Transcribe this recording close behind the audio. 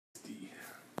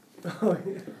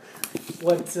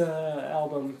What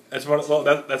album? That's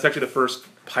that's actually the first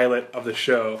pilot of the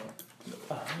show.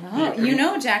 Oh, you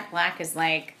know Jack Black is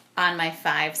like on my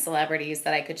 5 celebrities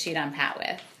that I could cheat on Pat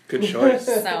with. Good choice.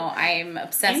 So I'm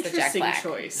obsessed with Jack Black.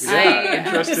 Choice. Yeah,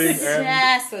 interesting.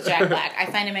 Obsessed with Jack Black. I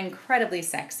find him incredibly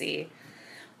sexy.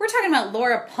 We're talking about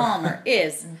Laura Palmer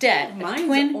is dead. Mine's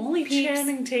Twin only Peaks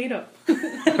Channing Tatum.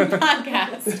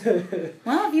 podcast.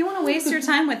 Well, if you want to waste your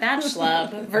time with that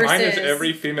schlub versus... Mine is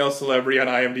every female celebrity on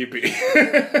IMDb.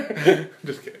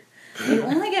 Just kidding. You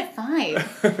only get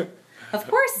 5. Of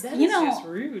course, That you is know, just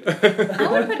rude. I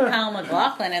would put Kyle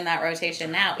MacLachlan in that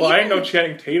rotation now. Well, I Even- didn't know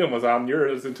Channing Tatum was on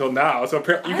yours until now, so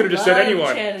apparently you could have just I said love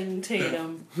anyone. Channing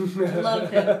Tatum. I love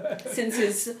him. Since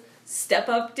his Step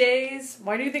Up days.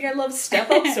 Why do you think I love Step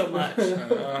Up so much?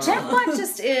 Jack Black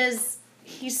just is,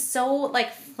 he's so,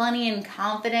 like, funny and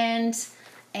confident,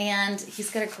 and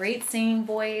he's got a great singing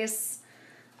voice.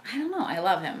 I don't know. I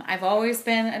love him. I've always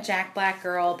been a Jack Black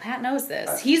girl. Pat knows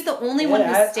this. He's the only one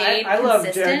who stayed I love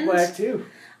consistent. Jack Black, too.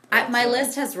 My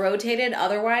list has rotated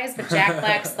otherwise, but Jack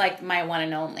Black's, like, my one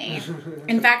and only.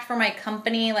 In fact, for my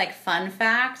company, like, fun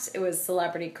fact, it was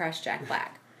Celebrity Crush Jack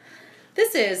Black.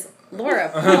 This is Laura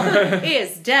Palmer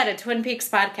is Dead, a Twin Peaks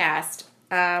podcast.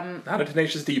 Not a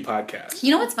Tenacious D podcast.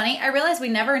 You know what's funny? I realized we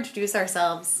never introduce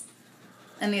ourselves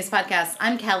in these podcasts.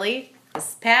 I'm Kelly. This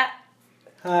is Pat.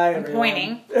 Hi, I'm everyone.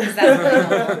 pointing. 'Cause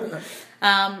that's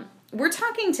we're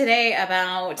talking today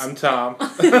about... I'm Tom.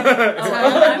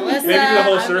 I'm Melissa. Maybe do the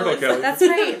whole I'm circle, Melissa. Kelly. That's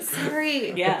right.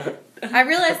 Sorry. Yeah. I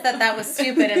realized that was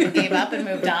stupid and gave up and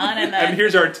moved on. And then... And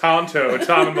here's our Tonto,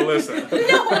 Tom and Melissa.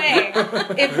 No way.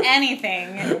 If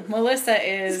anything, Melissa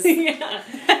is...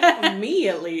 Yeah. Me,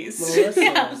 at least. Melissa.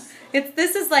 Yeah.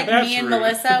 This is like That's me and rude.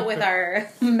 Melissa with our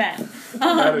men.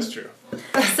 That is true.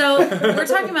 So we're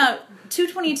talking about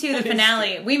 222, the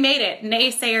finale. We made it.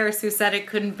 Naysayers who said it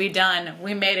couldn't be done.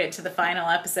 We made it to the final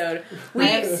episode.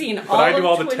 I've seen all But I do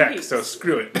all the Twin tech, Peaks. so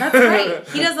screw it. That's right.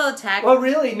 He does all the tech. Well,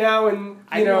 really, now, and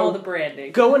I you do all know, the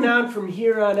branding. going on from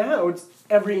here on out,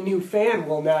 every new fan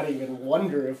will not even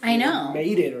wonder if I know. we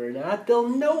made it or not. They'll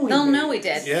know we They'll made know it. we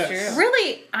did. Yes.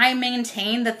 Really, I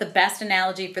maintain that the best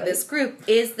analogy for this group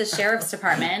is the sheriff's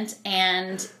department.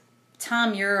 And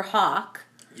Tom, you're Hawk.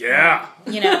 Yeah.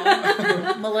 You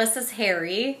know, Melissa's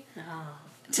Harry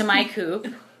to my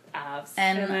Coop. Abs.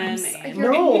 And then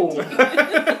No.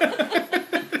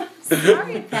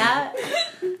 Sorry, Pat.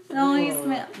 No, I'm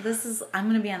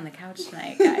going to be on the couch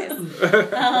tonight, guys.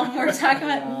 We're talking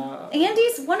about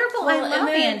Andy's wonderful. I love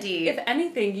Andy. If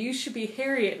anything, you should be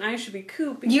Harriet and I should be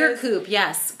Coop. Because You're Coop,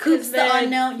 yes. Coop's the then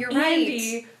unknown. You're right.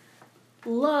 Andy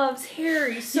loves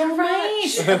Harry so You're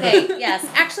right. much. Okay, yes.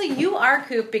 Actually, you are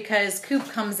Coop because Coop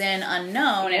comes in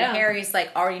unknown Yeah. and Harry's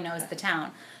like already knows the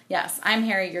town. Yes, I'm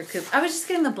Harry, you're Coop. I was just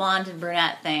getting the blonde and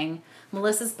brunette thing.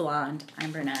 Melissa's blonde,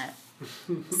 I'm brunette.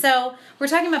 So, we're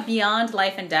talking about Beyond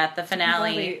Life and Death, the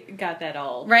finale. Finally got that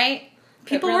all. Right?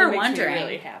 People That really were makes me wondering.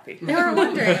 really happy. They were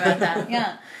wondering about that,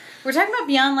 yeah. We're talking about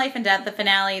Beyond Life and Death, the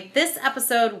finale. This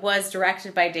episode was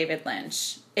directed by David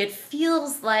Lynch. It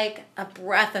feels like a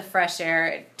breath of fresh air.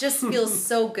 It just feels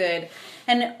so good.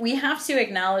 And we have to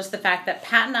acknowledge the fact that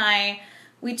Pat and I,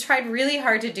 we tried really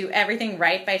hard to do everything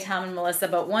right by Tom and Melissa,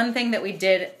 but one thing that we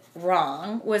did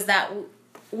wrong was that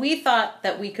we thought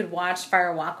that we could watch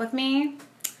Fire Walk with Me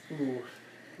Ooh.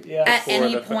 Yeah. at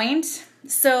any the- point.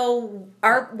 So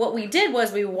what we did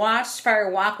was we watched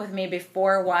Fire Walk with Me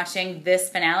before watching this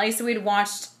finale. So we'd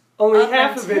watched Only up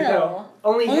half of it, until- though.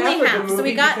 Only half of the movie So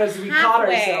we got because we caught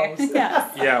halfway. ourselves.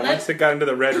 Yes. Yeah, once it got into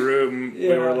the red room, Yeah.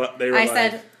 they were I like,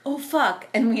 said, "Oh fuck,"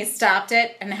 and we stopped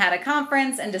it and had a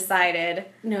conference and decided.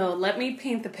 No, let me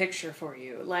paint the picture for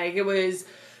you. Like, it was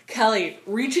Kelly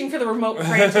reaching for the remote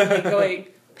frantically going,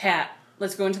 Pat,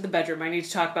 let's go into the bedroom. I need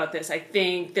to talk about this. I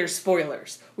think there's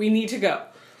spoilers. We need to go.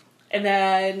 And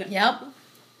then Yep.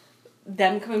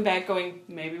 them coming back going,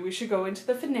 maybe we should go into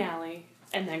the finale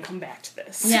and then come back to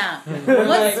this. Yeah. What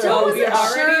What still we wasn't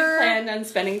already sure. planned on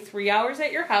spending 3 hours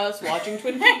at your house watching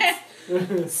Twin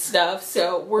Peaks stuff,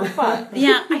 so we're fine.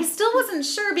 Yeah, I still wasn't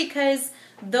sure because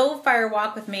though Fire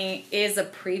Walk with Me is a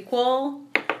prequel,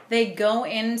 they go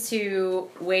into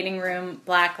Waiting Room,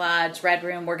 Black Lodge, Red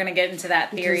Room. We're going to get into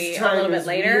that theory Because a little time bit is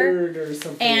later. weird or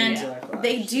something And in Black Lodge.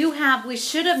 they do have, we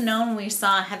should have known when we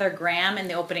saw Heather Graham in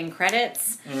the opening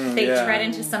credits. They yeah. tread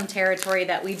into some territory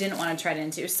that we didn't want to tread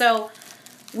into. So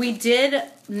we did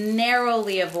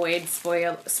narrowly avoid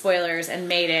spoilers and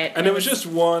made it. and it was just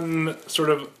one sort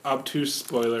of obtuse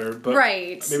spoiler, but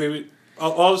Right. maybe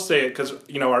I'll just say it because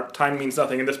our time means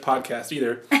nothing in this podcast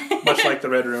either, much like the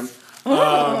red room.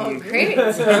 Oh, great.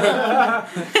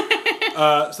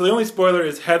 So the only spoiler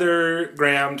is Heather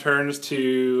Graham turns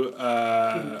to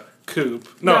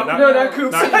Coop. No, not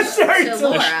Coop. not- Sorry, To to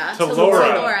Laura. to Laura.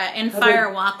 Laura in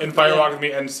Fire Walk with in Fire Me. Walk with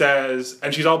Me, and says,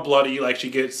 and she's all bloody, like she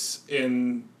gets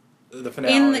in the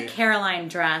finale. In the Caroline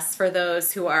dress, for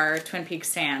those who are Twin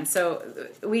Peaks fans. So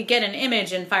we get an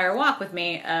image in Fire Walk with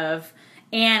Me of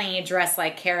Annie dressed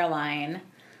like Caroline.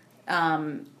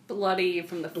 Bloody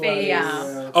from the Bloody, face.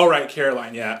 Yeah. Oh right,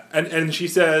 Caroline, yeah, and she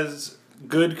says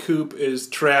good Coop is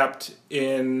trapped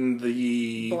in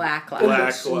the Black Lodge.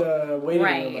 Black the waiting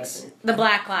room, I Right. think. The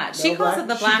Black Lodge. She No, calls Black- it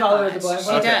the she Black called it Lodge. the Black She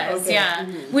Lodge? does, Okay. yeah.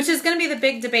 Which is going to be the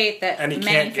big debate that And he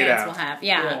many can't get fans out. will have.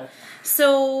 Yeah. Yeah.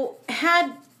 So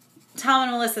had Tom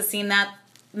and Melissa seen that,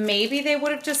 maybe they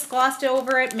would have just glossed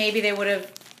over it. Maybe they would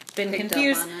have been Picked up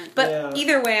confused. on it. But Yeah.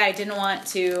 either way, I didn't want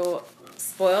to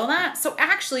spoil that. So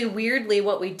actually, weirdly,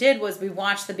 what we did was we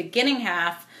watched the beginning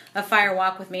half of Fire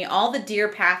Walk with Me, all the Deer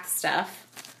Path stuff.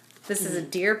 This is a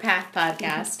Deer Path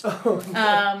podcast.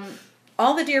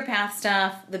 All the Deer Path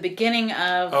stuff, the beginning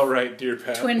of Oh right, Dear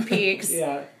Pat. Twin Peaks,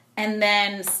 Yeah. and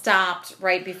then stopped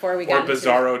right before we or got into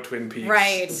Bizarro Twin Peaks.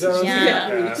 Right. So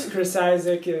Yeah. Chris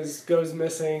Isaac goes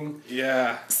missing.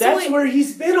 Yeah. So That's it- where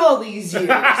he's been all these years.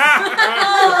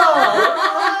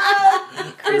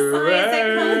 Chris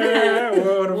Isaac.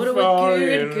 What What a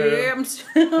good games.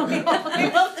 We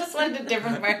both just went to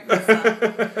different parts of the song.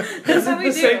 That's Is what it we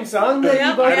the do. same song that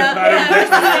you both?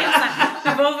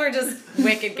 Yeah. We both were just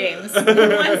wicked games. One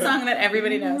song that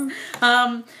everybody knows.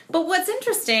 But what's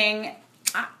interesting,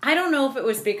 I don't know if it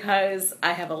was because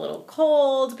I have a little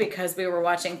cold, because we were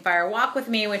watching Fire Walk with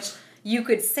Me, which you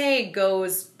could say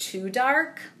goes too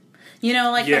dark. You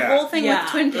know, like the Yeah. whole thing Yeah.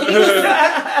 with Twin Peaks.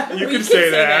 You We could say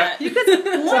that. You could,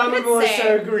 Tom one and could Melissa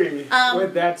say, agree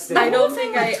with that I statement. don't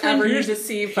think I ever Here's- need to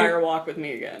see Fire Walk with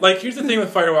Me again. Like, here's the thing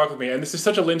with Fire Walk with Me, and this is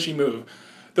such a Lynchy move.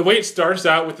 The way it starts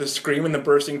out with the scream and the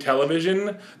bursting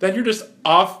television, then you're just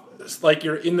off, like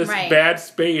you're in this Right. bad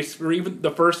space for even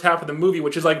the first half of the movie,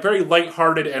 which is like very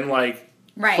lighthearted and like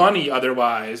Right. funny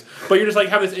otherwise. But you're just like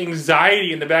have this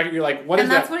anxiety in the back of your like, what is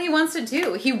and that's that? what he wants to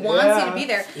do. He wants you to be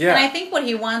there. Yeah. And I think what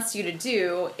he wants you to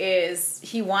do is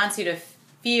he wants you to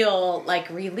feel like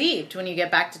relieved when you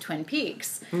get back to Twin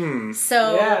Peaks.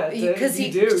 So Yeah, because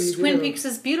you do, you Twin do. Peaks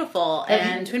is beautiful Have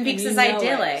and you- Twin Peaks you is know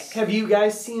idyllic. it. Have you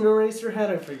guys seen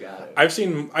Eraserhead? I forgot it. I've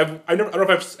seen. I don't know if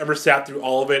I've ever sat through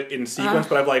all of it in sequence,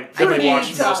 but I've like definitely Pretty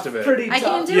watched tough, most of it. Pretty I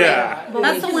tough. can do Yeah. it. But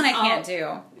That's we the can one I all- can't do.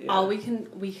 All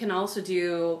we can also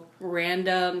do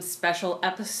random special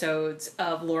episodes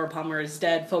of Laura Palmer is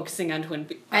Dead, focusing on Twin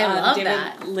Peaks. I love David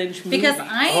that. Lynch Because movie.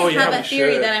 I Oh, yeah, have a we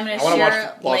theory should. that I'm going I to wanna watch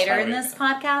share Lost later in Highway. this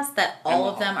podcast that all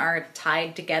of Law. them are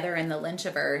tied together in the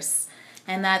Lynchiverse,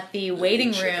 and that the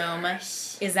waiting room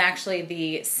is actually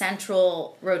the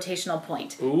central rotational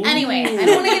point. Ooh. Anyway, I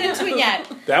don't want to get into it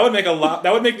yet. That would make a lot.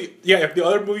 That would make the if the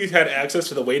other movies had access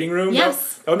to the waiting room.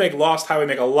 Yes. that would make Lost Highway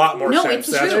make a lot more No, sense.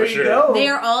 it's That's true. for There you sure. go. They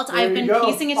are all. There I've you been go.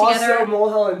 piecing it together. Also,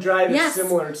 Mulholland Drive Yes, is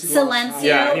similar to Silencio Lost Highway.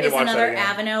 Yeah, I need to is watch another that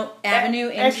avenue into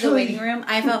the actually- waiting room.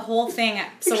 I have a whole thing,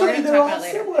 so we're Actually, going to they're talk all about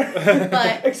it later. similar.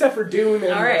 But Except for Dune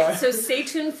and All right, so stay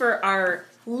tuned for our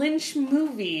Lynch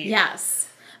movie. yes,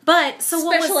 but so Special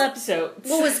what was episodes.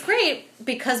 what was great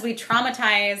because we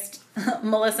traumatized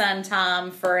Melissa and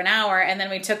Tom for an hour, and then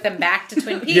we took them back to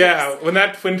Twin Peaks. Yeah, when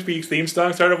that Twin Peaks theme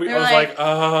song started, I They're was like, like,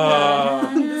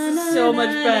 oh. so much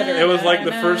better. It was like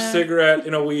the first cigarette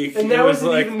in a week. And it that was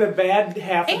wasn't like, even the bad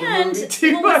half of the And movie,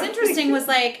 too. what was interesting was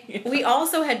like we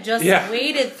also had just Yeah.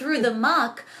 waded through the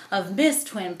muck of Miss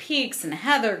Twin Peaks and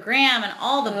Heather Graham and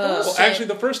all the bullshit. well, actually,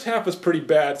 the first half was pretty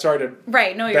bad. Sorry to.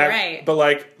 right? No, you're back- right. But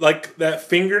like that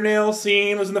fingernail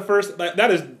scene was in the first. That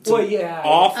is Well, yeah.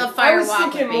 awful. A Fire I was Walk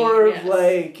thinking with Me, more yes. of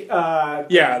like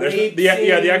Yeah, there's rape the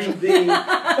actual- scene,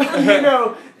 you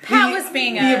know Pat was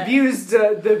being the a-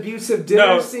 abusive dinner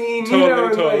No, scene, totally, you know,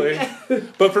 and totally.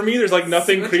 like, But for me, there's like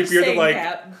nothing What you're creepier than saying, like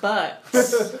Pat, but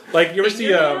like you ever see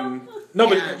Fingernail?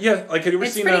 no, Yeah. but yeah, like have you ever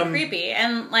It's seen pretty creepy,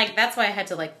 and like that's why I had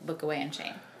to like look away in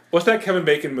shame. what's that Kevin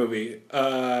Bacon movie?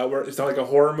 Where it's not like a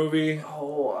horror movie.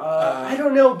 oh, I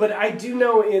don't know, but I do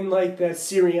know in like the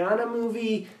Syriana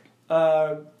movie,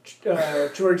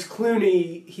 George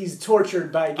Clooney, he's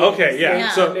tortured by getting Okay, yeah.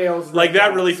 Yeah. So nails like that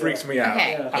ripped really out, freaks so. me out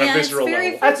Okay, Yeah. on a yeah, it's visceral very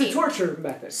level. That's a freaky. torture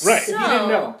method. Right. If you didn't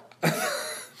know.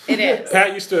 It is.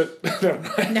 Pat used to.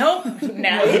 Nope. I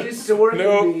No. used to work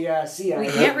Nope. in the CIA. We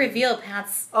can't reveal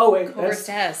Pat's Oh wait, covert that's,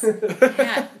 test.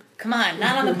 Pat, come on,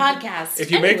 not on the podcast. If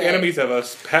you make Anyway. enemies of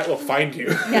us, Pat will find you.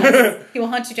 Yes, he will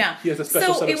hunt you down. He has a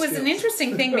special so set of it was an skills.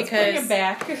 interesting thing bring it because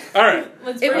back. All right.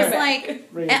 Let's it bring was it back.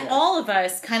 like Bring it back. all of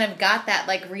us kind of got that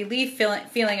like relief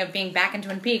feeling of being back in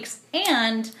Twin Peaks,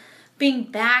 and being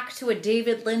back to a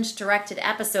David Lynch directed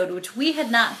episode, which we had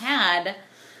not had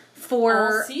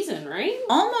for all season, right?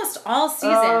 almost all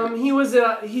season. He was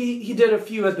he did a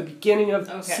few at the beginning of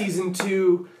Okay. season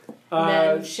 2.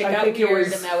 Then shit I got think weird, it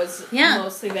was. and that was Yeah.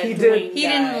 mostly that He Dwayne did- He guy.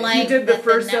 didn't like He did the that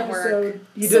first network- episode.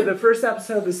 He So- did the first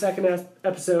episode, the second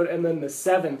episode, and then the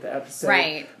 7th episode.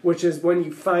 Right. Which is when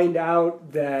you find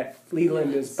out that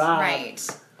Leland is Bob. Right.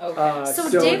 Okay. So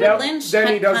David Lynch then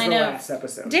he had does kind the of- last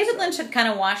episode. David so. Lynch had kind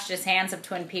of washed his hands of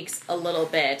Twin Peaks a little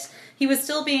bit. He was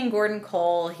still being Gordon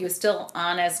Cole. He was still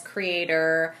on as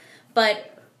creator. But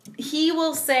he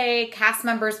will say, cast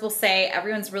members will say,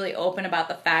 everyone's really open about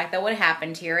the fact that what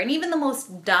happened here. And even the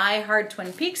most diehard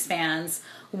Twin Peaks fans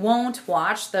won't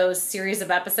watch those series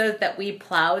of episodes that we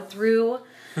plowed through.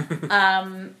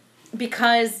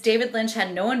 Because David Lynch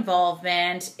had no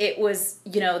involvement. It was,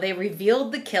 they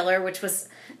revealed the killer, which was,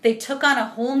 they took on a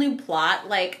whole new plot.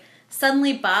 Like,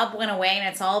 suddenly Bob went away and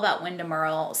it's all about Wyndham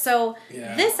Earl. So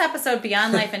Yeah. this episode,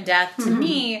 Beyond Life and Death, to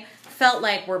me, felt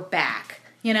like we're back.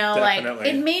 Like, Definitely.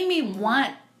 it made me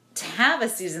want to have a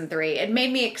season 3. It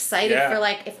made me excited Yeah. for,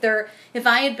 like, if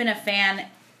I had been a fan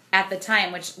at the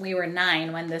time, which we were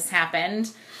 9 when this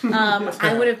happened,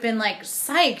 I would have been, like,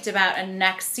 psyched about a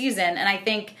next season. And I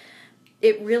think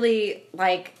it really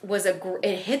was it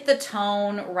hit the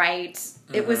tone right.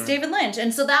 It was David Lynch,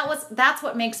 and so that's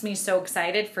what makes me so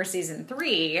excited for season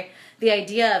 3. The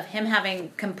idea of him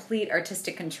having complete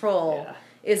artistic control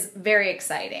is very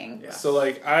exciting. Yeah. So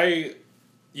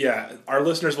our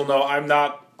listeners will know I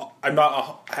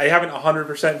haven't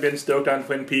 100% been stoked on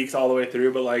Twin Peaks all the way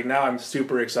through, but now I'm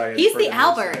super excited. He's for the new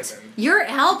Albert. season. You're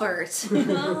Albert.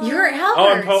 You're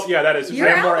Albert. Oh, that is. You're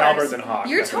I'm more Albert. Albert than Hawk.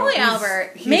 You're totally definitely.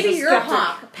 Albert. he's Maybe a you're a skeptic.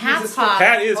 Hawk. Pat's He's a Hawk.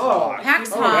 Pat is Oh. Hawk.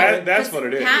 Pat's Oh, Hawk. that's 'Cause what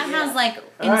it is. Pat has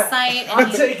insight. I'll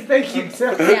And take. Thank you.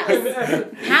 Yes.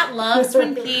 Pat loves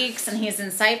Twin Peaks, and he's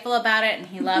insightful about it, and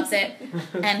he loves it,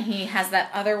 and he has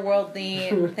that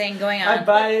otherworldly thing going I on.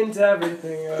 buy into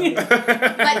everything.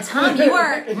 But Tom, you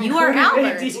are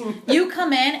Albert. 18. You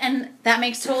come in, and that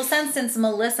makes total sense since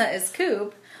Melissa is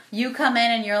Coop. You come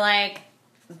in, and you're like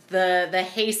the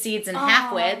hayseeds and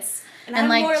halfwits, And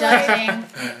and I'm more judging.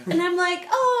 and I'm like,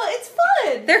 oh, it's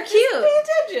fun. They're cute. Pay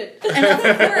attention. And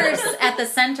of course, at the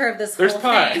center of this There's whole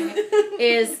pie. thing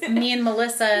is me and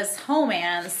Melissa's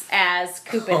homance as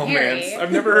Coop and Oh Harry. man,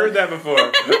 I've never heard that before.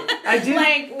 I do.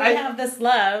 We have this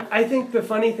love. I think the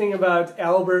funny thing about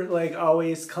Albert,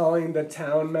 always calling the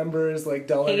town members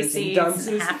dullards and Hayseeds,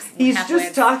 dunces, half- he's halfwits.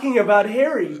 just talking about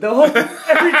Harry. The whole he's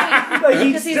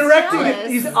Because he's directing it. jealous.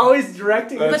 He's always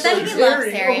directing it. But then towards he loves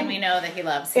Harry, and we know that he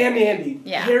loves Harry. And Andy.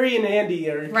 Yeah. Harry and Andy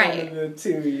are Right. kind of the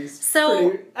two. He's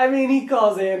So- he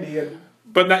calls Andy and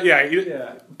But not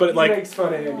yeah. But he makes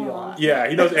fun of Andy a lot. yeah,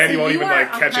 he knows Andy So won't you even are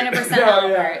catch 100% it. No,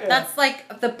 Albert. yeah. That's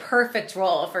the perfect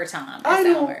role for Tom. I Is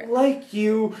don't Albert. like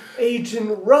you,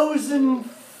 Agent Rosenflower.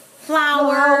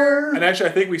 Flower. And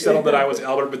actually, I think we settled that I was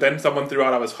Albert, but then someone threw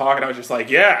out I was Hawk, and I was just like,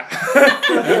 yeah.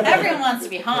 Everyone wants to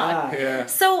be Hawk. Ah. Yeah.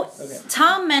 So, Okay.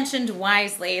 Tom mentioned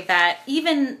wisely that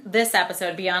even this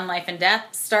episode, Beyond Life and Death,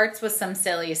 starts with some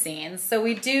silly scenes. So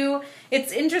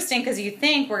it's interesting because you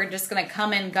think we're just going to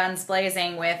come in guns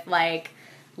blazing with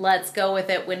let's go with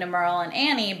it, Wyndham Earl and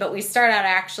Annie, but we start out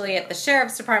actually at the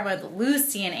sheriff's department with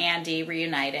Lucy and Andy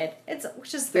reunited.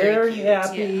 Which is very They're cute.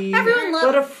 happy. Everyone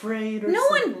but afraid. Or No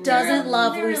one something. doesn't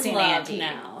love They're Lucy in and love Andy.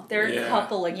 now. They're Yeah. a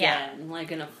couple Yeah. again,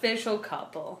 like an official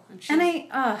couple. And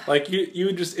You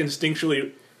would just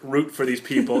instinctually root for these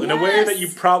people in a way Yes. that you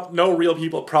no real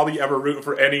people probably ever root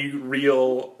for any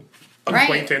real Right.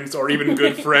 acquaintance or even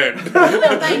good friend.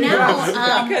 by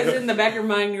now, Because in the back of your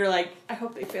mind, you're like, I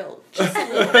hope they fail. Just a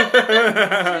little.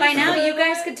 by now, you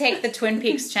guys could take the Twin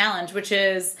Peaks challenge, which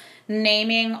is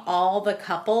naming all the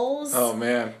couples. Oh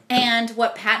man. And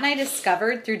what Pat and I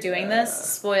discovered through doing this,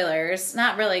 spoilers,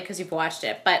 not really because you've watched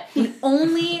it, but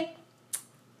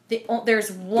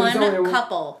there's one only one-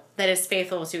 couple that is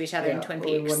faithful to each other in Yeah, Twin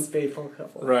only Peaks. one faithful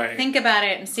couple. Right. Think about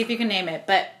it and see if you can name it,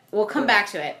 but we'll come back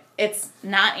to it. It's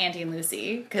not Andy and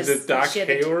Lucy. Is it Doc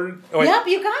Hayward? Oh, Yep,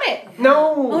 you got it.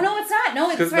 No. Oh, no, it's not. No,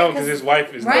 it's Because right. his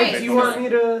wife is Right. not Do you want me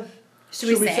to? Should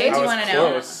we say? say? Do I you was want to know?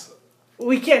 close.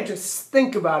 We can't just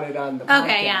think about it on the podcast.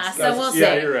 Okay, yeah. So That's- we'll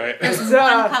yeah, see. you're right. There's It's,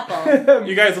 one couple.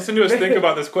 You guys listen to us think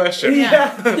about this question.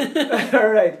 Yeah. All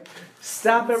right.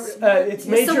 Stop it. It's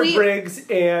Major we- Briggs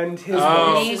and his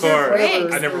Oh, wife. Major of course.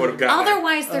 Briggs. I never would have gotten it.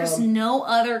 Otherwise, there's no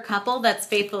other couple that's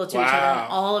faithful to each other Wow.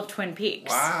 in all of Twin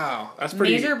Peaks. Wow. That's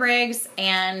pretty... Major Briggs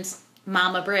and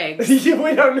Mama Briggs. we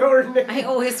don't know her name. I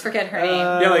always forget her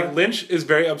name. Yeah, Lynch is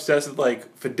very obsessed with,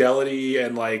 fidelity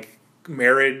and,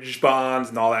 marriage bonds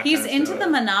and all that He's kind of into stuff. the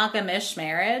monogamish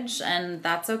marriage, and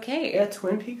that's okay. Yeah,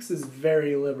 Twin Peaks is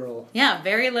very liberal. Yeah,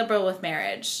 very liberal with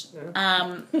marriage.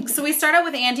 So we start out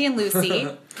with Andy and Lucy.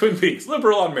 Twin Peaks,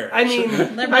 liberal on marriage. I mean,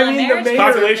 Liberal I on mean marriage, the mayor,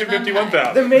 Population Liberal on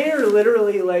 51,000. the mayor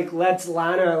literally like lets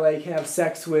Lana like have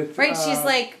sex with. Right, she's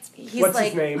like, he's what's like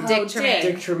his name? Dick Oh, Tremaine.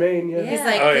 Dick Tremaine. Yeah. He's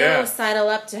like, Oh, go yeah. sidle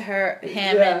up to him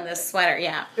Yeah. in the sweater.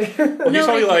 Yeah. Well, he's No,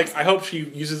 probably like- like, I hope she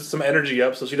uses some energy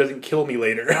up so she doesn't kill me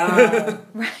later.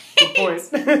 Right. Good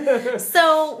point.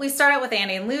 So we start out with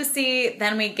Andy and Lucy,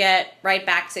 then we get right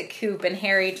back to Coop and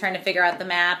Harry trying to figure out the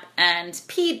map, and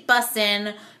Pete busts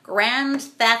in Grand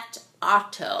Theft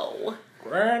Auto.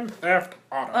 Grand Theft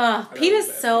Auto. Pete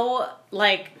is so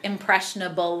like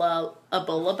impressionable. I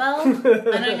don't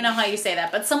even know how you say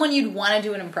that, but someone you'd want to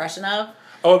do an impression of.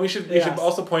 Oh, we should Yes.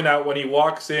 also point out when he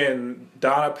walks in,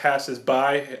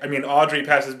 Audrey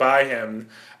passes by him,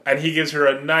 and he gives her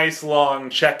a nice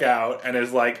long checkout and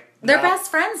is like, They're nah.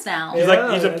 best friends now. He's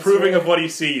Yeah, he's that's approving right. of what he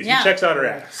sees. Yeah. He checks out her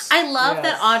ass. I love Yes.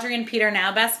 that Audrey and Pete are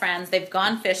now best friends. They've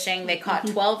gone fishing. They caught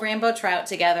 12 rainbow trout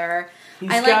together. He's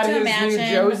I like got to his imagine.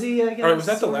 new Josie, I guess. All right, was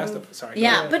that the last episode? Sorry.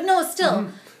 Yeah, but no, still,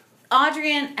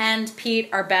 Audrey and Pete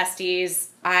are besties.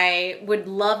 I would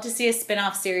love to see a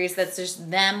spin-off series that's just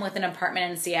them with an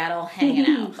apartment in Seattle hanging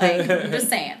out. Like, I'm just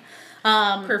saying.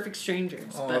 Perfect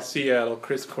strangers. Oh, But Seattle,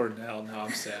 Chris Cornell. Now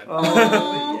I'm sad.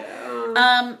 Oh,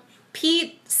 yeah.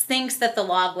 Pete thinks that the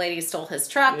log lady stole his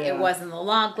truck. Yeah. It wasn't the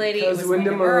log lady. It Because was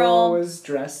Wyndham Wyndham Earl. was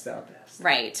dressed up as.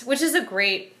 Right, which is a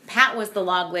great... Pat was the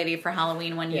log lady for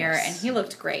Halloween one year, Yes. and he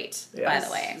looked great, by Yes.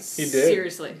 the way. He did.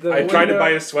 seriously. The I tried to window-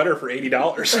 buy his sweater for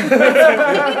 $80. Oh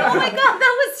my god,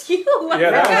 that was you!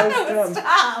 Yeah, that was dumb.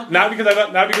 Stop. not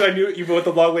because I knew you what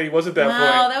the log lady was at that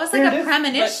Wow, point. that was like Here a it is. But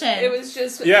premonition. it was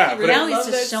just Yeah, he but really now he's loved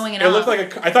just it. showing it It off. looked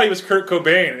like I thought he was Kurt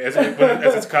Cobain as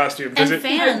its costume. and I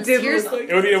fans, did here's look like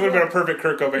It would have been a perfect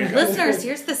Kurt Cobain costume. listeners,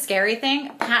 here's the scary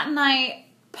thing. Pat and I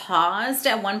paused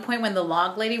at one point when the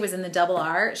log lady was in the double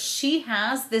R. She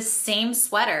has this same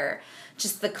sweater,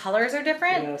 just the colors are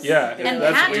different. Yes. Yeah, And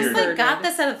that's Pat weird. just like got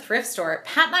this at a thrift store.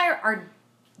 Pat and I are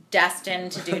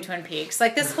destined to do Twin Peaks.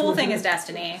 Like this whole thing is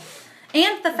destiny.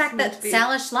 And the fact that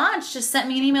Salish Lodge just sent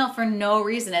me an email for no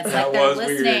reason. It's That like they're was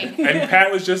listening. weird. And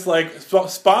Pat was just like,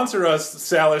 sponsor us,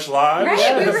 Salish Lodge.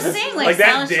 Right, we were Yes. saying like, Like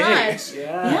that Salish day. Lodge.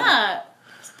 Yeah.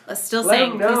 Yeah. Still Let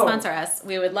saying, them please know. sponsor us.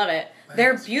 We would love it.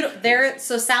 They're beautiful. They're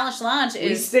so Salish Lodge We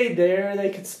is. stayed there. They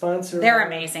could sponsor. They're us,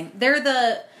 amazing. They're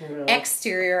the you know.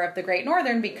 exterior of the Great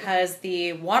Northern because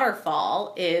the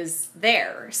waterfall is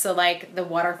there. So like the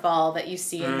waterfall that you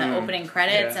see in the opening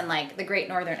credits yeah. and like the Great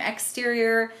Northern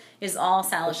exterior is all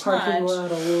Salish Parking Lodge.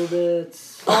 lot a little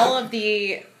bit. All of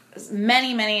the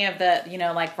many of the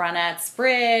like Ronette's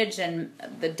Bridge and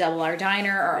the Double R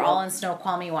Diner are all in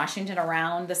Snoqualmie, Washington,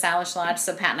 around the Salish Lodge.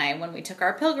 So Pat and I, when we took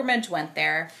our pilgrimage, went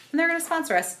there, and they're going to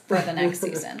sponsor us for the next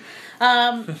season.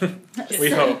 We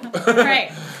hope.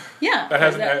 Right? Yeah. That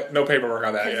has no paperwork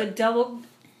on that There's a yet.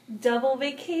 double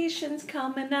vacations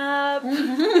coming up.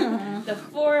 Mm-hmm. The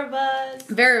four of us.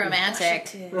 Very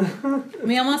romantic.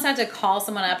 We almost had to call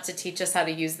someone up to teach us how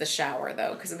to use the shower,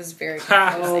 though, because it was very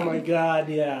confusing. Oh my god,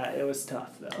 yeah, it was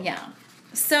tough though. Yeah.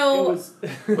 It So was.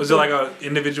 Was it like an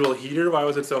individual heater? Why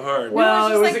was it so hard? Well,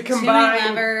 it it was was just a like combined. two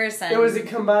levers and It was a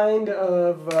combined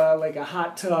of like a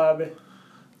hot tub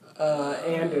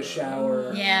and a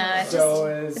shower. yeah. So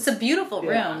it was, It's a beautiful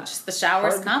room. Yeah. Just the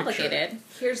shower's Hard to complicated.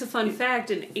 Here's a fun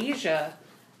fact: in Asia,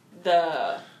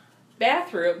 the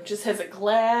bathroom just has a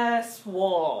glass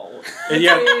wall.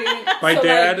 Yeah, my so,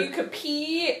 dad- Like, you could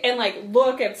pee and like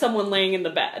look at someone laying in the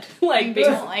bed. Like We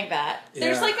don't like that.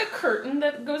 there's Yeah. like a curtain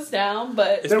that goes down,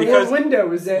 but It's there because- were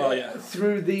windows Well, yeah.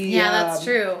 through the Yeah, that's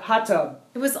true. hot tub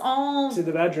It was all to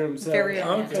the bedroom. So Very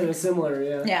romantic. kind of similar,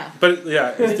 yeah. yeah. But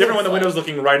yeah, it's different when the window's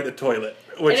looking right at the toilet,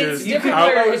 which and it's is different how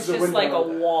where close it's the just like a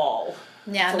window. wall.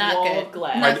 Yeah, It's a not wall good. of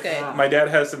glass. Not good. my dad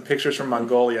has some pictures from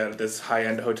Mongolia at this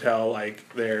high-end hotel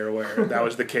like there where that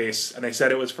was the case, and they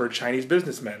said it was for Chinese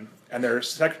businessmen and their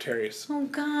secretaries. Oh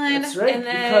God. That's right. And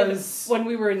then because when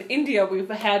we were in India, we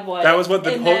had one. That was what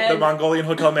the and then- the Mongolian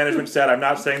hotel management said. I'm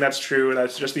not saying that's true.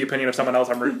 That's just the opinion of someone else.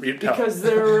 I'm retelling. because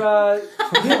they're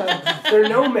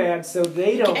nomads, so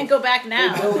they don't. Can't go back they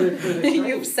now. build it for the You've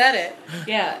Chinese. said it.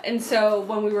 Yeah, and so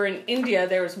when we were in India,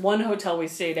 there was one hotel we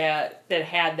stayed at that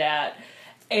had that,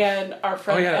 and our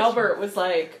friend Oh, yeah, that's Albert was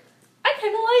like, "I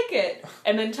kind of like it,"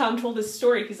 and then Tom told his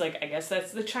story. He's like, "I guess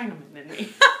that's the Chinaman in me,"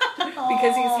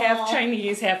 because he's half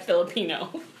Chinese, half Filipino.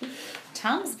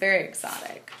 Tom's very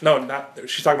exotic. No, not.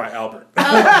 She's talking about Albert.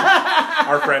 Oh.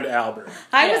 Our friend Albert.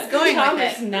 I Yeah, was going Tom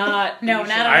with is it. not. No, Asian.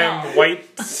 not at I all. am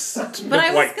white. But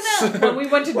I was gonna. When we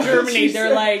went to Germany, She they're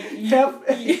said like, half,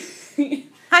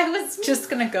 I was just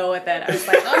gonna go with it. I was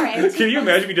like, all right. Can you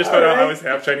imagine if you just found out I was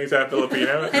half Chinese, half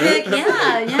Filipino? I'd be like, yeah,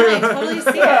 I totally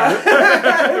see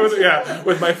it. It was, yeah,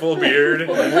 with my full beard.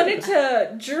 Well, we went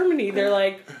into Germany. They're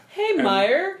like, "Hey,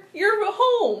 Meyer, you're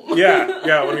home."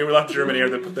 Yeah. When we left Germany, or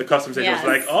the customs agent was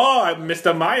like, "Oh,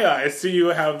 Mr. Meyer, I see you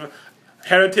have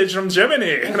heritage from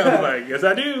Germany." And I was like, "Yes,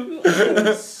 I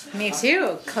do." Me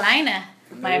too. Kleine,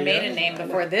 my maiden name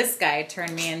before this guy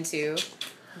turned me into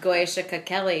Goyeshika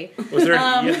Kelly. Was there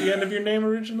an E at the end of your name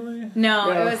originally? No,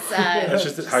 it was. That's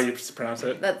just how you pronounce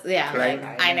it. That's Kleine.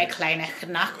 like eine kleine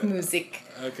Nachtmusik.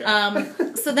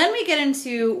 Okay. So then we get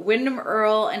into Wyndham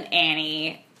Earl and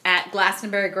Annie at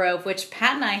Glastonbury Grove, which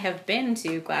Pat and I have been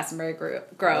to Glastonbury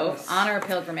Grove on our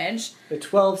pilgrimage. The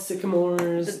 12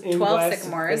 Sycamores The in 12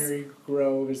 Sycamores. Glastonbury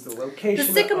Grove is the location.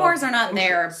 The sycamores of are not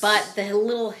there, interest. but the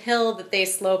little hill that they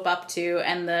slope up to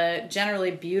and the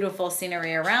generally beautiful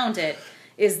scenery around it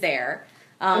is there.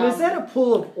 And is that a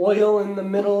pool of oil in the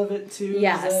middle of it too?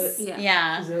 Yes. Is that,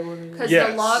 Yeah. is that what it is? Because Yes.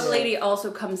 the log lady also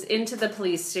comes into the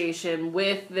police station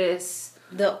with this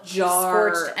The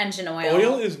jar. scorched engine oil.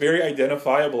 Oil is very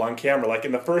identifiable on camera. Like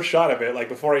in the first shot of it, like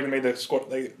before I even made they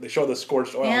showed the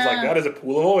scorched oil. I was like, Yeah. that is a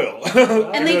pool of oil. And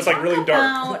Even they though it's like talk really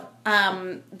dark.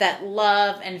 about that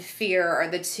love and fear are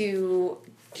the two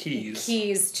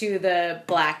keys to the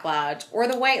Black Lodge or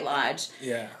the White Lodge.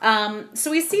 Yeah.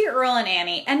 So we see Earl and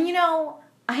Annie, and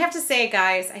I have to say,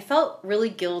 guys, I felt really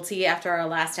guilty after our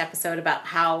last episode about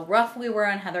how rough we were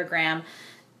on Heather Graham.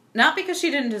 Not because she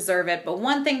didn't deserve it, but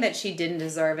one thing that she didn't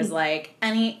deserve is like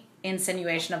any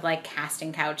insinuation of like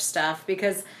casting couch stuff.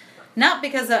 Not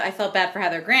because I felt bad for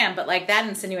Heather Graham, but like that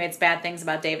insinuates bad things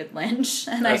about David Lynch,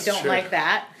 and That's I don't true. like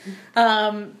that.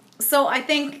 So I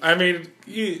think I mean,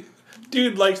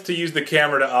 dude likes to use the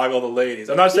camera to ogle the ladies.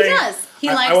 I'm not saying he does. He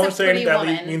likes I won't a say pretty that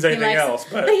woman. means He anything likes- else,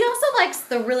 but he also likes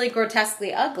the really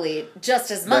grotesquely ugly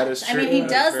just as much. That is I mean, true. he That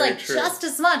is does very like true. just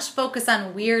as much focus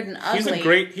on weird and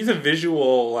ugly. he's a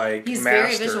visual like He's very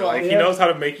master. visual. Like he Yeah. knows how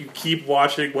to make you keep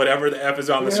watching whatever the F is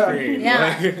on the Yeah. screen.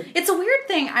 Yeah. Like- It's a weird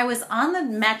thing. I was on the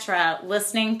Metra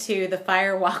listening to the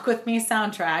Fire Walk With Me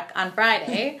soundtrack on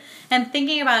Friday and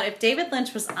thinking about if David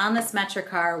Lynch was on this Metra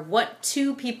car, what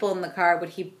two people in the car would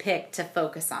he pick to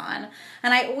focus on?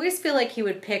 And I always feel like he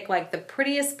would pick like the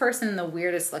prettiest person and the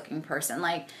weirdest looking person.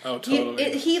 Like Oh,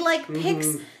 totally. he like picks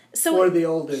so Or the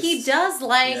oldest. He does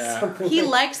like Yeah. he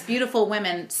likes beautiful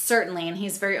women, certainly, and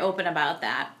he's very open about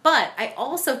that. But I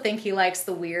also think he likes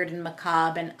the weird and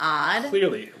macabre and odd.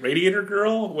 Clearly, Radiator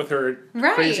Girl with her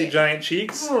Right. crazy giant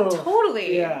cheeks. Oh,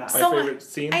 Totally. Yeah. My So favorite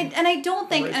scene. I don't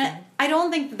think Original. I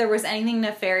don't think that there was anything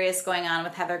nefarious going on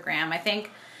with Heather Graham. I think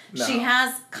No. she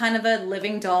has kind of a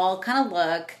living doll kind of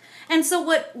look. And so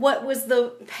what was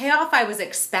the payoff I was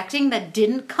expecting that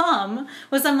didn't come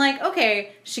was I'm like,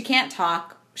 okay, she can't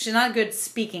talk. She's not a good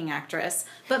speaking actress,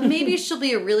 but maybe she'll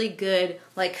be a really good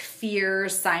like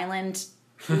silent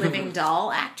living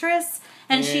doll actress.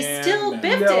 And she Yeah, still no.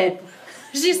 biffed it. Nope.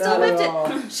 She still Not at biffed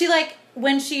all. it. She like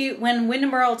when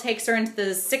Wyndham Earl takes her into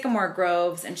the Sycamore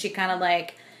Groves and she kind of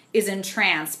like is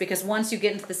entranced because once you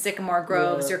get into the Sycamore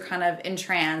Groves, Yeah. you're kind of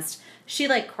entranced. She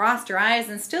like crossed her eyes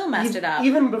and still messed it up.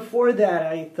 Even before that,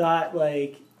 I thought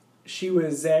like she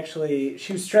was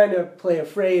trying to play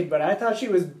afraid, but I thought she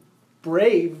was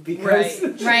brave because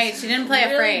Right, she didn't play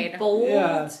really afraid. bold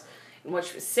Yeah. in what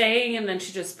she was saying, and then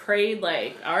she just prayed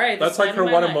like, "All right, That's this like is her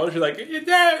my one night." emotion. Like,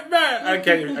 I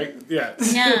can't. Yeah.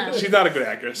 Yeah. She's not a good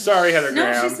actress. Sorry, Heather No,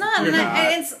 Graham. she's not. You're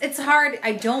And not. it's hard.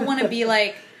 I don't want to be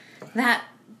like that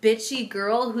bitchy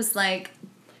girl who's like,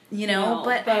 No,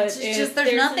 but it's if just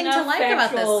there's nothing to enough like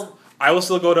about this. factual- I will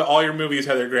still go to all your movies,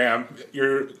 Heather Graham.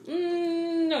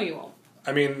 No, you won't.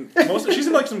 I mean, she's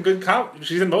in like some good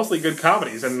she's in mostly good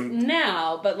comedies, and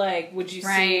Now, but like, would you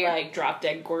see Right. like Drop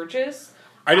Dead Gorgeous?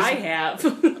 I have.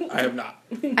 I have not.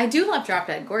 I do love Drop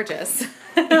Dead Gorgeous,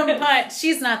 but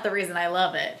she's not the reason I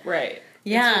love it. Right.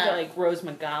 Yeah. It's with, like Rose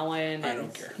McGowan. I and-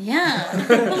 don't care. Yeah.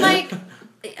 But like,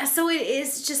 so it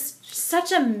is just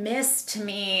such a miss to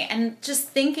me. And just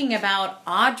thinking about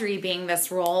Audrey being this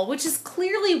role, which is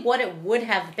clearly what it would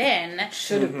have been.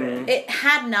 should have been. It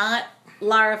had not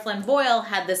Lara Flynn Boyle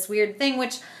had this weird thing,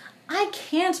 which I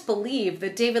can't believe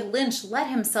that David Lynch let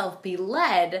himself be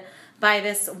led by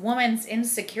this woman's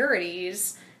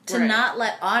insecurities to Right. not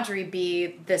let Audrey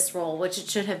be this role, which it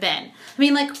should have been. I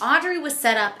mean, like, Audrey was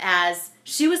set up as,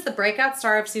 she was the breakout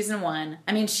star of season 1.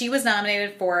 I mean, she was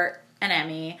nominated for an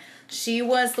Emmy. She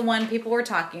was the one people were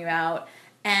talking about,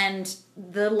 and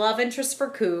the love interest for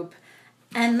Coop.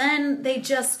 And then they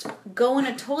just go in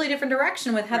a totally different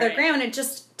direction with Heather Right. Graham, and it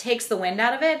just takes the wind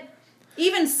out of it.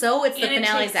 Even so, it's the And it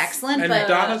finale's takes- excellent, And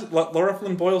but Laura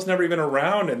Flynn Boyle's never even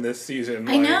around in this season.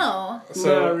 I know.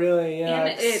 So Not really, yeah. And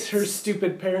It's it's- her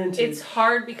stupid parenting. It's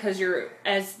hard because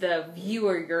as the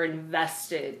viewer, you're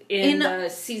invested in the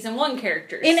season 1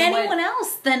 characters. In anyone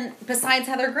else than besides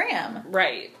Heather Graham.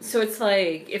 Right. So it's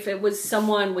like, if it was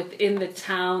someone within the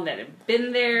town that had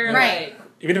been there. Right. Like,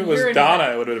 even if it was you're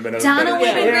Donna, it would have been a Donna better would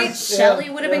have been choice. great. Yeah, Shelley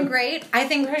would have yeah. been great. I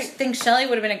think Shelley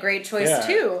would have been a great choice Yeah.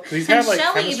 too. 'Cause he's And had, like,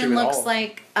 Shelley chemistry even with looks all of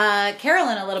like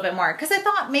Carolyn a little bit more because I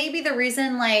thought maybe the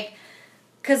reason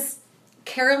because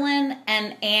Carolyn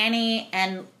and Annie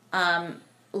and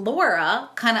Laura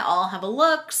kind of all have a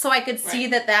look, so I could see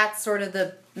Right. that that's sort of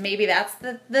maybe that's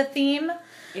the theme,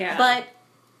 yeah. but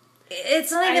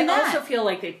it's not I even that. also feel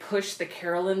like they pushed the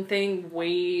Carolyn thing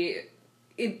way.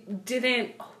 It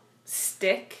didn't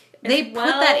stick. They as put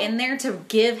well. that in there to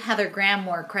give Heather Graham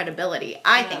more credibility,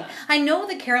 I think. Yeah. I know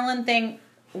the Carolyn thing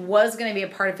was going to be a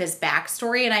part of his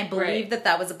backstory, and I believe Right.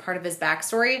 that was a part of his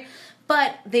backstory,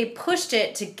 but they pushed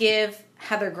it to give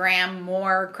Heather Graham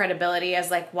more credibility as,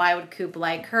 like, why would Coop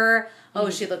like her? Oh,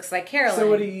 she looks like Carolyn. So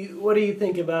what do you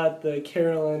think about the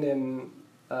Carolyn and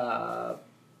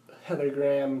Heather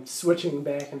Graham switching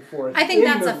back and forth? I think in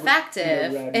that's the- in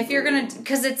effective. the Red If you're Room? going to,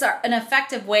 because it's an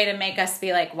effective way to make us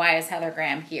be like, why is Heather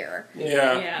Graham here?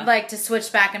 Yeah. Yeah. Like, to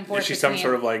switch back and forth She's some between-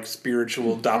 sort of like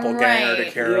spiritual doppelganger to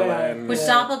Right. Carolyn. Which Yeah.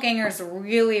 doppelganger is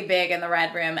really big in the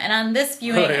Red Room. And on this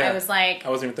viewing, Oh, yeah. I was like, I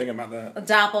wasn't even thinking about that.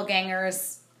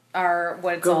 doppelgangers are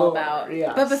what it's all Galore, about.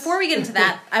 yes. But before we get into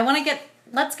that,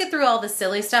 let's get through all the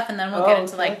silly stuff and then we'll get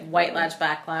into okay. like White Lodge,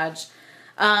 Black Lodge.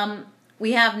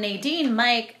 We have Nadine,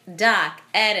 Mike, Doc,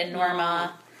 Ed, and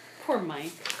Norma. Poor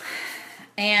Mike.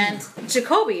 And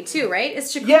Jacoby too, right?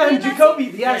 Is Jacoby Yeah, in and that Jacoby,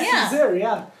 scene? yes, Yeah. he's there,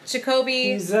 yeah.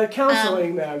 Jacoby. He's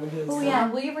counseling them. His, Oh yeah,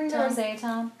 will you bring the rosé,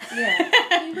 Tom? Yeah.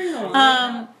 Can you bring the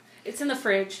one? It's in the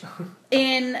fridge.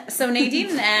 So Nadine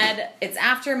and Ed, it's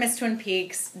after Miss Twin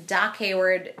Peaks. Doc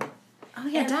Hayward. Oh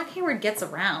yeah, Doc Hayward gets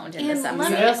around in this And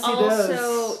episode. let me Yes, he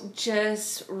also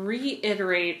just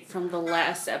reiterate from the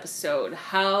last episode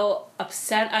how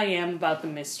upset I am about the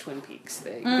Miss Twin Peaks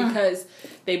thing. Because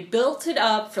they built it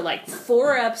up for like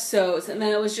 4 episodes and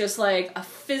then it was just like a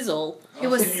fizzle. It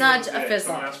was such a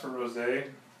fizzle. Ask for rosé.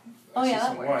 Oh yeah,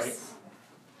 that works.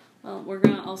 Well, we're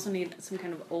gonna also need some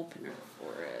kind of opener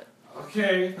for it.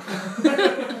 Okay.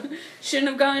 Shouldn't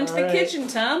have gone into the All right. kitchen,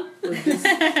 Tom.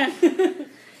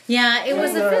 Yeah, it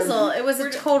was a fizzle. It was a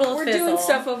total We're fizzle. doing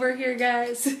stuff over here,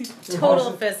 guys.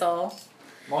 Total fizzle.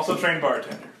 I'm also a trained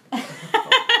bartender.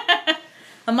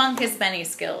 Among his many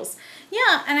skills.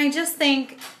 Yeah, and I just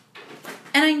think,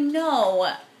 and I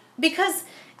know, because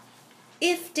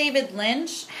if David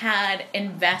Lynch had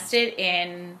invested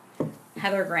in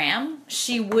Heather Graham,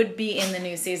 she would be in the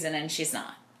new season, and she's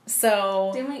not.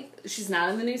 So, Didn't we? She's not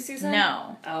in the new season?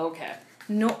 no. Oh, okay.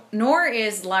 Nor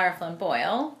is Lara Flynn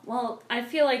Boyle. Well, I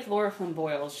feel like Laura Flynn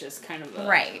Boyle is just kind of a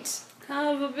Right.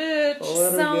 kind of a bitch.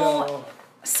 Let her So- go.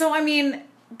 So, I mean,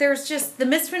 there's just the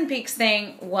Miss Twin Peaks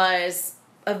thing was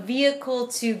a vehicle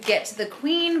to get to the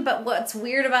Queen, but what's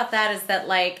weird about that is that,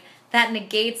 like, that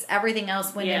negates everything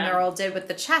else Wyndham Yeah. Earl did with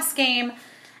the chess game.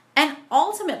 And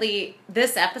ultimately,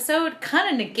 this episode kind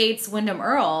of negates Wyndham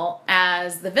Earl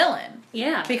as the villain.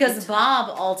 Yeah. Because Bob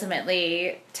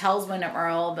ultimately tells Wyndham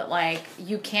Earl that, like,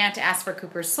 you can't ask for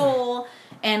Cooper's soul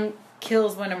and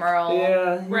kills Wyndham Earl.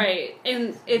 Yeah. Right.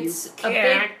 And it's You a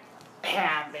can't big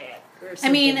have it. or I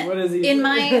something. mean, What is he in say?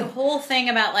 my whole thing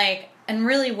about, like, and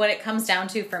really what it comes down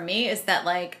to for me is that,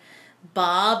 like,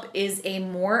 Bob is a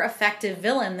more effective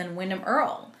villain than Wyndham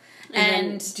Earl. And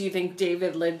And do you think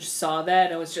David Lynch saw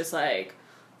that and was just like,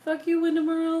 fuck you, Wyndham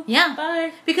Earl? yeah.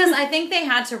 Bye. Because I think they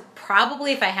had to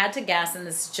probably, if I had to guess, and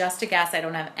this is just a guess, I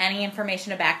don't have any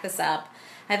information to back this up,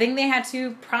 I think they had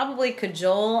to probably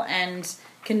cajole and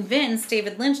convince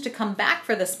David Lynch to come back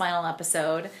for this final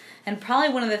episode. And probably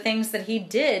one of the things that he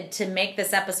did to make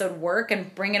this episode work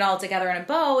and bring it all together in a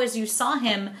bow is you saw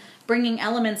him bringing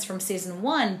elements from season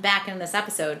 1 back in this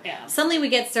episode. Yeah. Suddenly we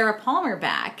get Sarah Palmer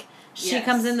back. She Yes.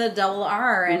 comes in the double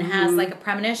R and has like a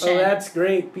premonition. Oh, that's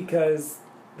great because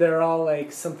they're all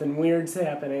like something weird's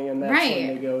happening, and that's Right. when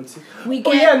they go to. We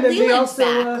Oh, get yeah, and then they Leland's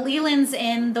also, back. Leland's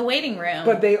in the waiting room.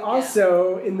 But they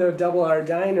also, in the Double R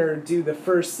Diner, do the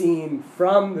first scene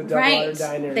from the Double R right.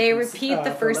 Diner. They from, repeat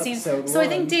the from first scene. episode So I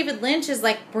think 1. David Lynch is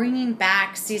like bringing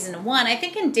back season 1. I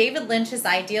think in David Lynch's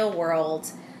ideal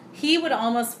world, he would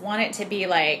almost want it to be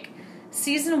like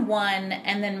season 1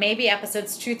 and then maybe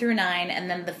episodes 2 through 9 and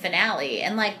then the finale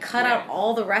and like cut out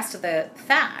all the rest of the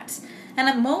fat. And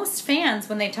And most fans,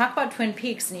 when they talk about Twin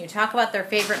Peaks and you talk about their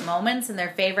favorite moments and their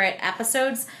favorite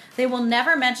episodes, they will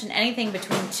never mention anything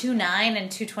between 2:9 and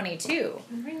 2:22.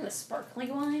 I'm bringing the sparkling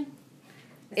wine.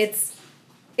 It's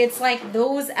like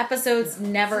those episodes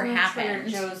never Trader happened.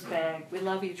 Joe's bag. We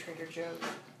love you, Trader Joe's.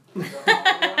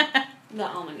 The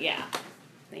almond, yeah.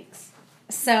 Thanks.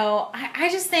 So I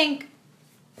just think,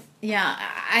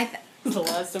 yeah, There's a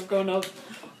lot of stuff going on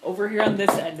over here on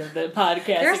this end of the podcast.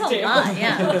 there's a lot,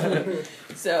 yeah.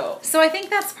 So So I think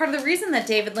that's part of the reason that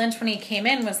David Lynch, when he came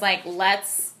in, was like,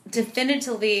 let's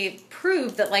definitively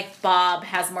prove that, like, Bob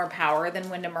has more power than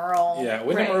Wyndham Earl. Yeah,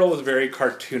 Wyndham Right. Earl was very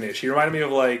cartoonish. He reminded me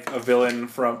of like a villain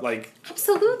from like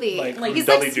Absolutely. Like He's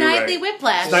Dudley like Do-Right. Snidely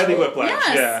Whiplash. Snidely Whiplash.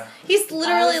 Yes. Yeah, He's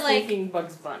literally I was like, thinking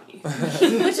Bugs Bunny.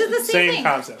 which is the same Same thing.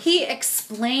 concept. He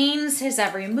explains his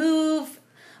every move.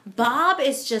 Bob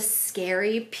is just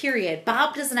scary, period.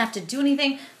 Bob doesn't have to do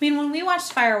anything. I mean, when we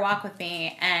watched Fire Walk with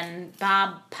Me and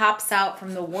Bob pops out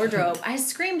from the wardrobe, I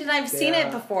screamed and I've seen it Yeah.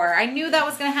 before. I knew that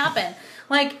was going to happen.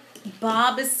 Like,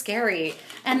 Bob is scary,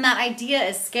 and that idea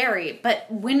is scary, but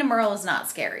Wyndham Earl is not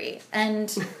scary,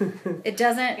 and it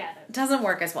doesn't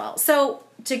work as well. So,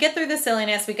 to get through the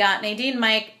silliness, we got Nadine,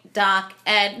 Mike, Doc,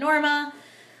 Ed, Norma.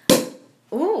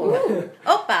 Ooh.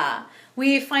 Opa.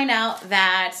 We find out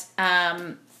that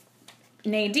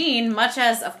Nadine, much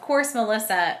as, of course,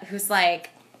 Melissa, who's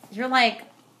like, you're like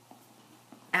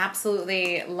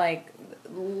absolutely like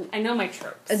I know my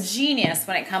tropes. a genius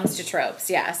when it comes to tropes,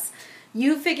 yes.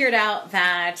 You figured out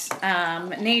that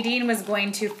Nadine was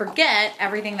going to forget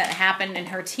everything that happened in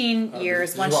her teen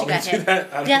years did once you she want me got to do hit.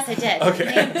 that? Yes, I did.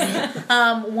 Okay.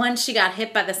 Thanks. Once she got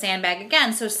hit by the sandbag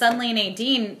again, so suddenly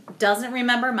Nadine doesn't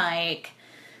remember Mike,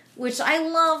 which I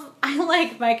love. I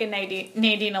like Mike and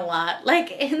Nadine a lot.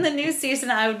 Like, in the new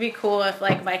season, I would be cool if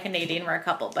like Mike and Nadine were a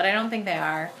couple, but I don't think they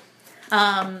are.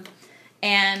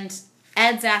 And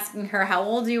Ed's asking her how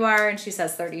old you are, and she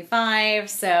says 35.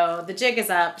 So the jig is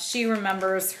up. She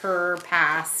remembers her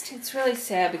past. It's really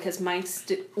sad because Mike's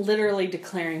literally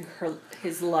declaring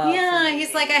his love. Yeah, for he's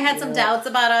me. like, I had some doubts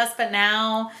about us, but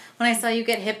now when I saw you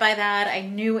get hit by that, I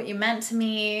knew what you meant to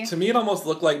me. To me, it almost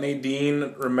looked like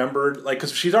Nadine remembered, like,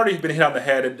 because she's already been hit on the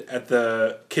head at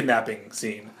the kidnapping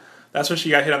scene. That's when she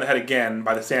got hit on the head again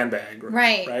by the sandbag.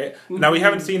 Right. Right? Now, we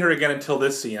haven't seen her again until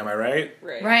this scene, am I right?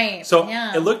 Right. So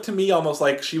yeah. it looked to me almost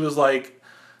like she was like,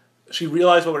 she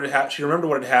realized what had happened, she remembered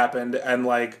what had happened, and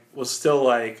like was still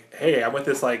like, hey, I'm with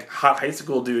this like hot high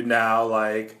school dude now,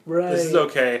 like, this is Right.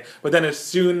 okay. But then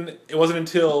it wasn't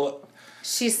until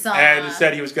She saw Ed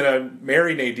said he was going to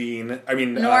marry Nadine,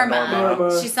 Norma.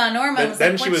 Norma. She saw Norma and was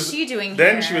like, what's she doing here?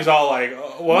 Then she was all like,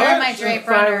 what? Where are my She drape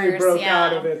finally runners? broke Yeah.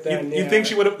 out of it then. You think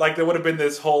she would have, like, there would have been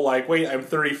this whole, like, wait, I'm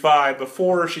 35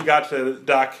 before she got to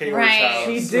Doc Hayward's Right. house.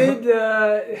 She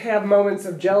did have moments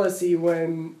of jealousy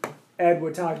when Ed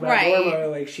would talk about Right. Norma,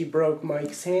 like she broke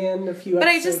Mike's hand a few But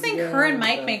I episodes just think ago. her and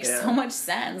Mike make Yeah. so much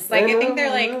sense. Like, I think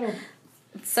they're like know.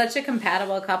 such a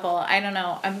compatible couple. I don't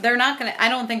know. They're not gonna. I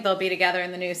don't think they'll be together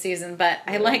in the new season, but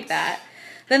I like that.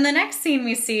 Then the next scene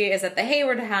we see is at the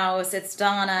Hayward house. It's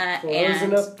Donna Closing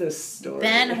and up this story.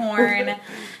 Ben Horn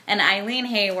and Eileen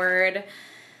Hayward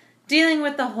dealing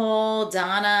with the whole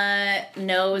Donna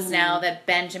knows now that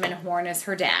Benjamin Horn is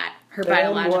her dad, her Ben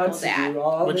biological wants to dad. do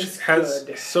all Which this has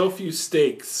good. so few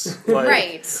stakes. Like,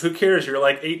 Right. Who cares? You're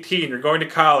like 18. You're going to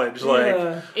college. Like,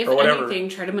 Yeah. If or whatever. anything,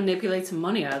 try to manipulate some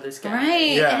money out of this guy.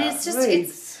 Right. Yeah. And it's just Right.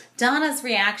 it's Donna's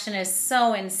reaction is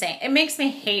so insane. It makes me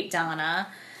hate Donna.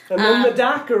 And then the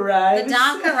doc arrives. The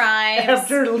doc arrives.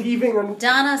 After leaving on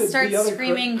Donna the starts other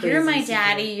screaming, crazy "You're my season.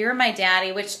 daddy, you're my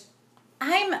daddy," which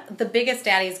I'm the biggest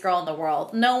daddy's girl in the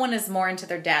world. No one is more into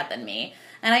their dad than me.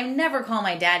 And I never call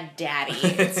my dad daddy.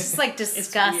 It's just like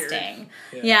disgusting.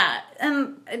 weird. Yeah.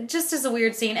 And it just is a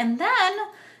weird scene. And then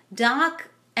Doc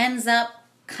ends up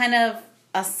kind of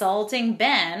assaulting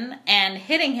Ben and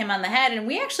hitting him on the head. And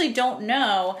we actually don't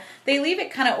know. They leave it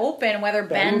kind of open whether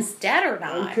Ben's dead or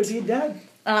Ben not. could be dead.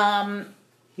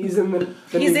 He's in the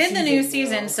He's new in the new now.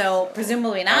 season, so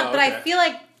presumably not. Oh, But I okay. feel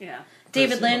like Yeah.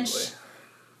 David Presumably. Lynch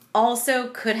also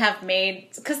could have made,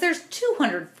 because there's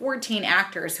 214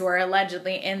 actors who are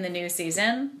allegedly in the new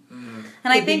season, and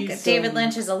I Could be think David some-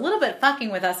 Lynch is a little bit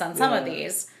fucking with us on some of Yeah.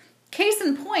 these. Case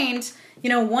in point,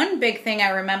 one big thing I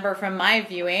remember from my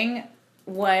viewing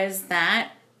was that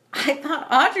I thought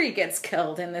Audrey gets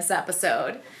killed in this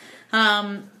episode.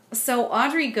 So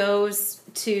Audrey goes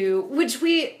to, which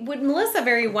Melissa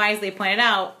very wisely pointed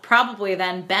out, probably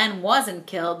then Ben wasn't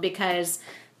killed because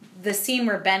the scene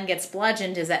where Ben gets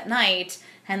bludgeoned is at night,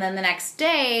 and then the next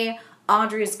day,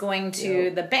 Audrey's going to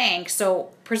Yep. the bank, so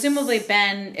presumably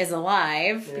Ben is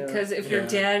alive. Yeah. Because if your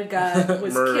Yeah. dad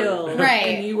was Murdered. killed Right.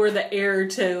 and you were the heir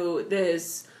to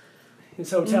this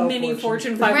His hotel mini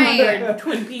fortune. Fortune 500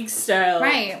 Twin Peaks style.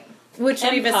 Right. Which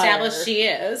we've Empire. established she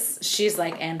is. She's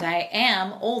like, and I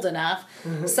am old enough.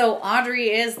 So Audrey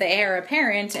is the heir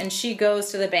apparent, and she goes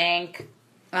to the bank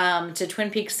to Twin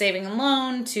Peaks Saving and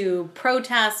Loan to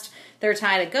protest their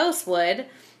tie to Ghostwood,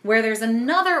 where there's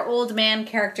another old man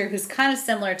character who's kind of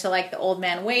similar to like the old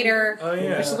man waiter, Oh,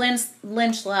 yeah. which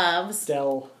Lynch loves.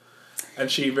 Dell. And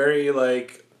she very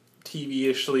like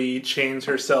TV-ishly chains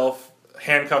herself,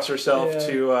 handcuffs herself Yeah.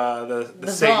 to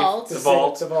the safe, vault. the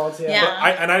vault. The vault, yeah.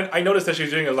 Yeah. But I noticed that she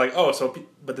was doing it. I was like, oh, so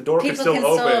but the door People can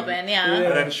still open. yeah. Yeah.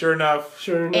 And then sure enough,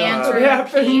 Sure enough. Andrew What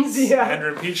happens? Pete. Yeah.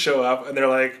 Andrew and Pete show up, and they're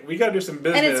like, we gotta do some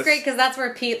business. And it's great because that's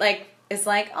where Pete like is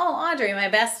like, oh, Audrey, my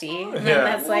bestie. And Yeah.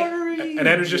 that's like, And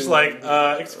Andrew's just like,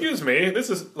 excuse me, this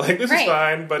is Right.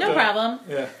 fine, but no problem.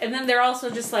 Yeah, And then they're also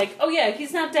just like, oh yeah,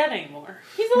 he's not dead anymore.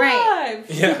 He's Right. alive.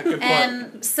 yeah, good point.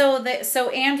 And so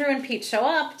Andrew and Pete show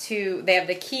up they have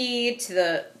the key to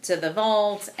the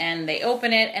vault, and they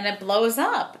open it, and it blows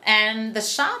up. And the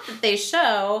shot that they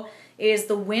show is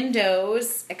the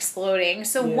windows exploding.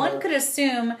 So Yeah. one could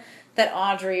assume that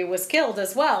Audrey was killed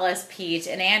as well as Pete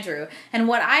and Andrew. And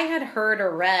what I had heard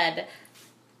or read,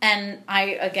 and I,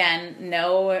 again,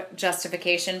 no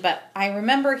justification, but I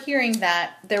remember hearing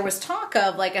that there was talk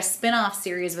of like a spin-off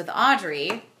series with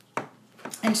Audrey,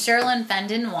 and Sherilyn Fenn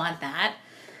didn't want that.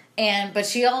 But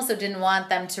she also didn't want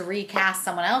them to recast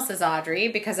someone else as Audrey,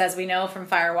 because as we know from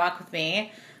Fire Walk with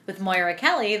Me, with Moira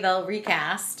Kelly, they'll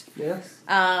recast. Yes.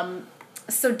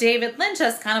 So David Lynch,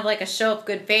 as kind of like a show of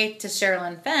good faith to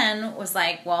Sherilyn Fenn, was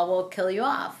like, well, we'll kill you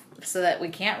off so that we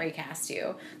can't recast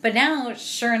you. But now,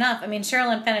 sure enough, I mean,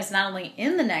 Sherilyn Fenn is not only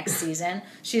in the next season,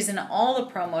 she's in all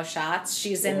the promo shots.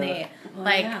 She's in Yeah. the,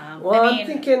 like, yeah. Well, I mean, I'm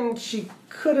thinking she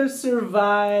could have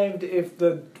survived if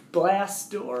the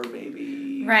blast door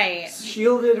maybe Right.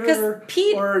 shielded her. because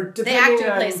Pete, or the depending actor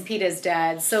who on, plays Pete is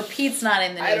dead, so Pete's not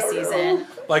in the I new don't season. know.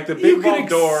 Like the You big could vault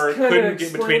door kinda couldn't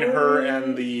get between explain her it.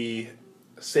 and the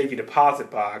safety deposit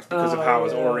box because of how it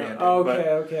was yeah. oriented.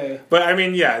 Okay. But I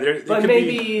mean, yeah, there But could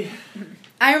maybe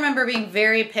I remember being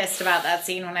very pissed about that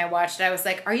scene when I watched it. I was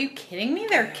like, are you kidding me?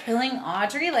 They're killing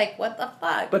Audrey? Like, what the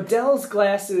fuck? But Dell's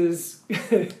glasses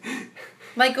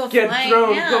like, go get flying.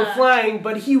 thrown, Yeah. go flying,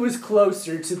 but he was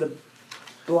closer to the.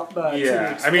 To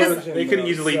yeah. the I mean, explosion, they could though,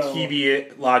 easily so- TV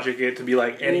it, logic it to be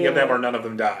like any of them Yeah. or none of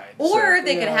them died. Or So-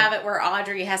 they could Yeah. have it where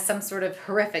Audrey has some sort of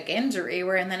horrific injury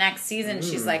where in the next season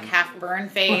she's like half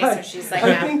burned face or she's like I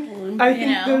half... think you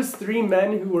know. those three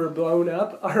men who were blown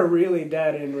up are really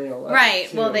dead in real life. Right.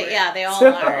 too. Well, they all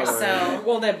So- are. So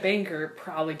Well, that banker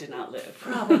probably did not live.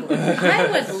 Probably. I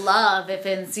would love if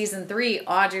in season 3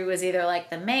 Audrey was either like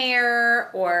the mayor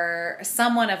or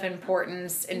someone of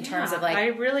importance in terms of like... I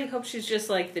really hope she's just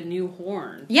like the new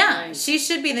Horn. Yeah, Like, she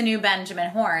should be the new Benjamin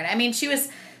Horn. I mean, she was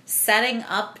setting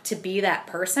up to be that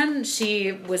person.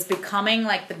 She was becoming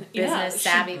like the Yeah, business she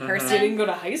savvy She didn't person. go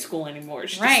to high school anymore.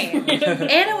 She Right. Just And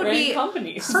it would ran be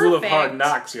companies. School of Hard perfect.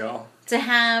 Knocks, y'all. To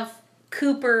have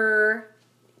Cooper,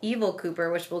 evil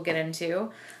Cooper, which we'll get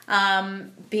into,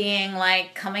 being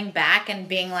like coming back and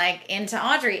being like into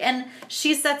Audrey. And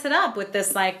she sets it up with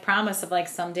this like promise of like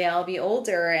someday I'll be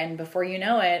older and before you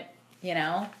know it, you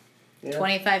know, Yeah.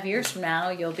 25 years from now,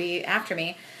 you'll be after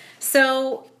me.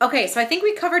 So, okay, so I think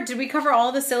did we cover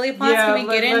all the silly plots? Yeah, Can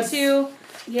we get let's- into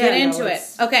Yeah, it?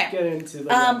 let's Okay. Get into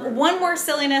the One more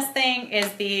silliness thing is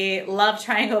the love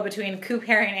triangle between Coop,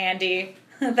 Harry, and Andy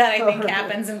that I think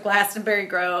happens in Glastonbury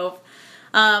Grove.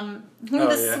 One of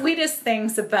the yeah. sweetest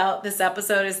things about this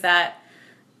episode is that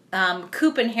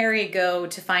Coop and Harry go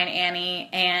to find Annie,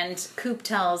 and Coop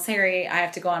tells Harry, "I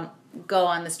have to go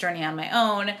on this journey on my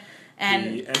own."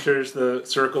 And He enters the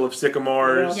circle of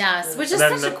sycamores. yes, which is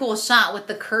And then such a cool shot with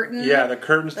the curtain. Yeah, the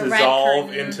curtains The red dissolve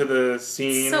curtain. into the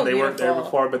scene. So They weren't there beautiful.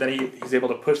 before, but then he's able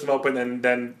to push them open and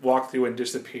then walk through and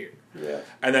disappear. Yeah.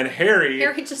 And then Harry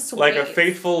just like a waits.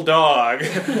 faithful dog,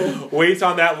 waits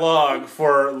on that log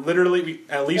for literally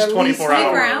at least 24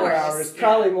 24 hours. hours.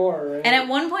 Probably more, right? And at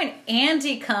one point,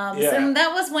 Andy comes, Yeah. and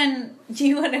that was when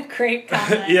you had a great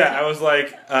comment. Yeah, I was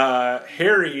like,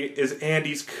 Harry is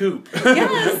Andy's Coop.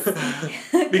 Yes.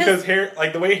 Because Harry,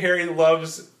 like the way Harry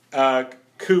loves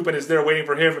Coop and is there waiting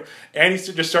for him, Andy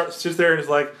just sits there and is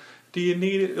like, "Do you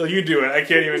need it? Well, you do it. I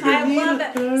can't even do I it." love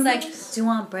it. It's like, do you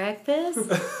want breakfast?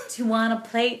 Do you want a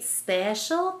plate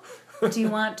special? Do you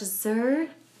want dessert?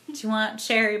 Do you want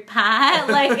cherry pie?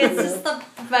 Like, it's just the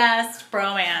best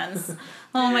bromance.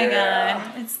 Oh my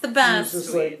god, it's the It's best.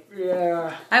 just like,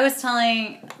 yeah. I was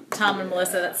telling Tom and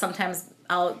Melissa that sometimes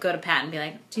I'll go to Pat and be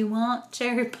like, "Do you want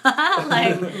cherry pie?"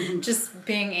 Like, just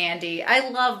being Andy. I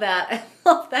love that. I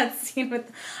love that scene with.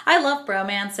 I love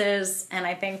bromances, and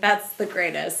I think that's the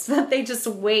greatest. That they just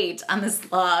wait on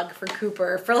this log for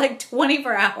Cooper for like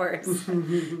 24 hours,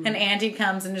 and Andy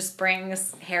comes and just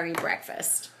brings Harry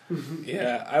breakfast.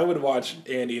 Yeah, I would watch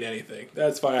Andy in anything.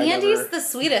 That's why Andy's the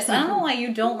sweetest. I don't know why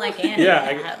you don't like Andy.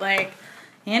 Yeah, like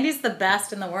Andy's the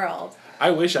best in the world. I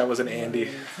wish I was an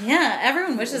Andy. Yeah,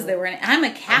 everyone wishes they were in. I'm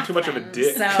a cat. I'm too much of a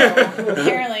dick. So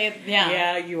apparently, yeah.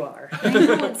 Yeah, you are. I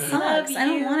know, it sucks. I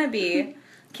don't want to be.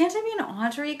 Can't I be an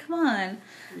Audrey? Come on.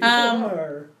 You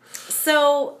are.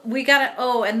 So we got to.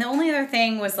 Oh, and the only other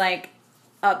thing was like,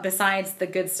 besides the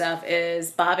good stuff, is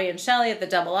Bobby and Shelley at the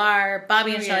Double R.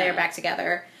 Bobby and Shelley yeah. are back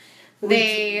together.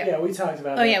 We talked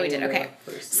about Oh that yeah, we in did. the Okay.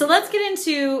 first So let's get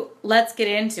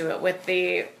into it with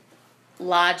the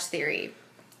Lodge theory.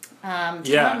 Tom,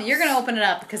 Yeah. you're going to open it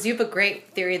up because you have a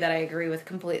great theory that I agree with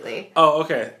completely. Oh,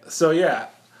 okay. So yeah,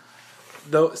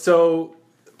 so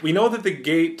we know that the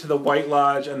gate to the White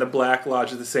Lodge and the Black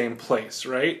Lodge is the same place,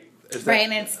 right? Is that- Right,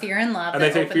 and it's fear and love And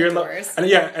that they say open fear the and love, doors. and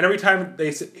yeah, and every time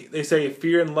they say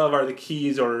fear and love are the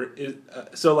keys,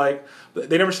 so like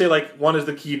they never say like one is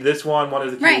the key to this one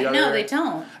is the key to Right, the other. no, they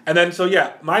don't. And then so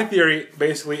yeah, my theory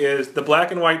basically is the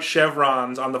black and white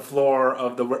chevrons on the floor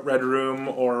of the Red Room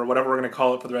or whatever we're gonna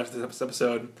call it for the rest of this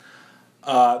episode.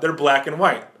 They're black and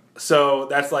white, so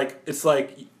that's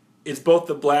it's both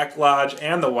the Black Lodge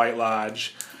and the White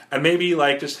Lodge, and maybe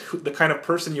like just the kind of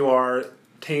person you are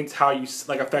taints how you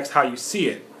affects how you see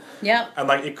it. Yep. And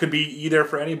like it could be either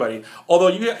for anybody. Although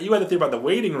you had to think about the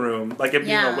waiting room, like it being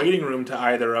Yeah. a waiting room to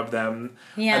either of them,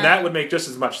 Yeah. and that would make just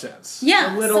as much sense.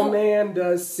 Yeah. The little so, man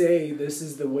does say this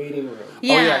is the waiting room.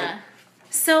 Yeah. yeah.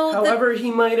 So However,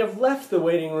 he might have left the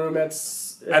waiting room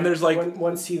And there's, like-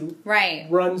 once he right.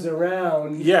 runs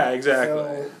around. Yeah,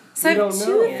 exactly. So I we have don't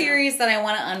two know. theories that I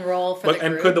want to unroll for But the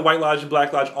and group. could the White Lodge and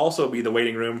Black Lodge also be the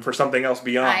waiting room for something else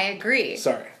beyond? I agree.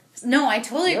 Sorry. No, I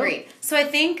totally No. agree. So I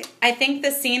think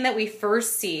the scene that we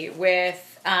first see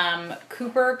with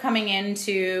Cooper coming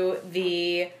into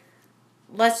the,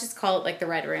 let's just call it like the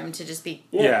Red Room to just be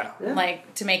Yeah.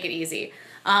 like to make it easy.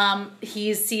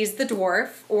 He sees the dwarf,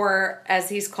 or as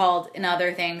he's called in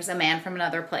other things, a man from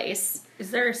another place. Is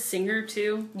there a singer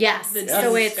too? Yes. The So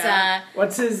Jimmy it's Scott.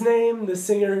 What's his name? The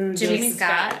singer who Jimmy does-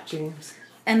 Scott. James.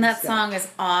 And that Scott. song is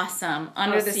awesome.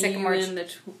 Under I'll the see sycamore. you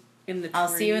in the I'll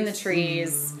see you in the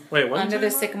trees. trees. Wait, what? Under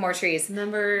the sycamore trees.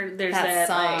 Remember, there's That that,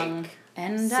 song. like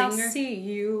And I'll singer? see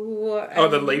you. Oh,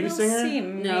 the and lady you'll singer? see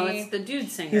me. No, it's the dude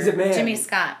singer. He's a man. Jimmy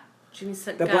Scott. Jimmy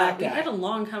Scott. The God, black we guy. had a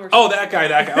long conversation. Oh, that guy.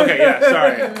 Okay, yeah.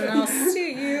 Sorry. And I'll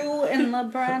see you in the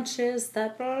branches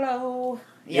that blow.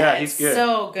 Yeah, he's it's good.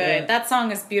 So good. Yeah. That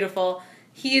song is beautiful.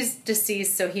 He's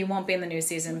deceased, so he won't be in the new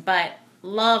season, but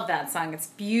love that song. It's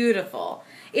beautiful.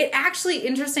 It actually,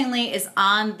 interestingly, is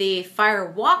on the Fire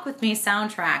Walk With Me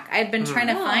soundtrack. I've been trying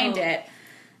to find Oh. it,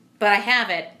 but I have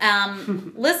it.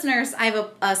 Listeners, I have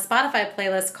a Spotify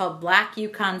playlist called Black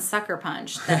Yukon Sucker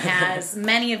Punch that has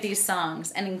many of these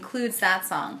songs and includes that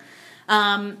song.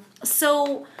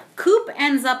 So Coop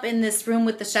ends up in this room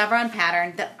with the chevron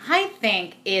pattern that I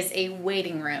think is a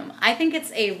waiting room. I think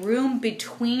it's a room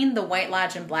between the White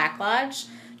Lodge and Black Lodge.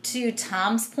 To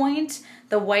Tom's point,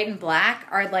 the white and black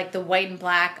are like the white and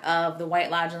black of the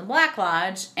White Lodge and the Black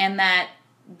Lodge, and that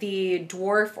the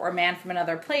dwarf or man from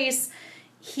another place,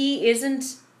 he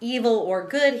isn't evil or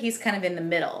good, he's kind of in the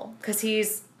middle because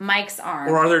he's Mike's arm.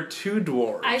 Or are there two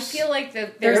dwarves? I feel like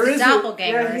There's There the is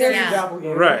doppelgangers, he has yeah. a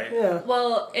doppelganger. Right. Yeah.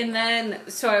 Well, and then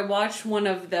so I watched one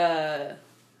of the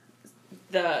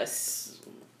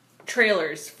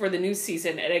trailers for the new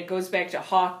season, and it goes back to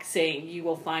Hawk saying, "You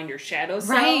will find your shadow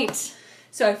self." Right.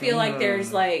 So I feel like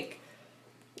there's like,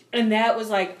 and that was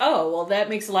like, oh, well, that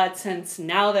makes a lot of sense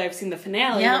now that I've seen the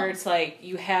finale, Yep. where it's like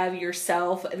you have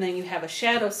yourself, and then you have a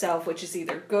shadow self, which is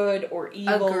either good or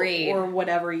evil Agreed. or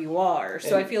whatever you are.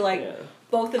 So I feel like Yeah.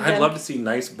 both of them. I'd love to see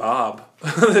Nice Bob,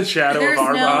 the shadow There's of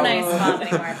our no Bob. nice Bob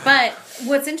anymore. But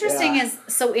what's interesting Yeah. is,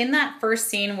 so in that first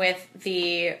scene with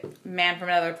the man from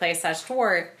another place /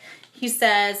 dwarf, he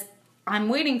says, "I'm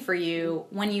waiting for you.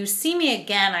 When you see me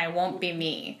again, I won't be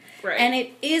me." Right. And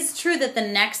it is true that the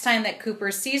next time that Cooper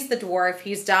sees the dwarf,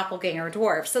 he's doppelganger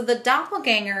dwarf. So the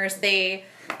doppelgangers,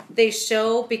 they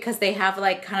show because they have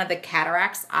like kind of the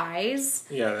cataracts eyes.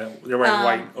 Yeah, they're wearing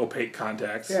white opaque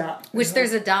contacts. Yeah. Which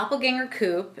there's a doppelganger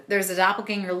Coop, there's a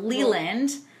doppelganger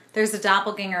Leland, there's a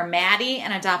doppelganger Maddie,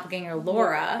 and a doppelganger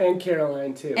Laura. And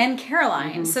Caroline too. And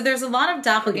Caroline. So there's a lot of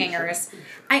doppelgangers.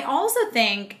 I also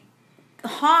think,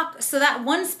 Hawk, so that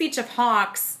one speech of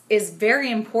Hawk's is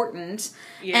very important.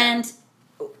 Yeah. And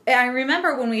I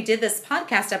remember when we did this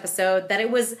podcast episode that it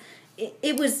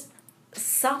was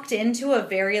sucked into a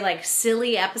very like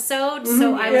silly episode.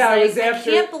 So I was like, I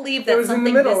can't believe that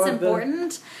something this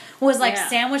important was like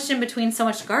sandwiched in between so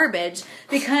much garbage,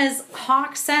 because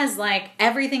Hawk says like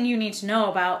everything you need to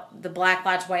know about the Black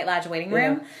Lodge, White Lodge waiting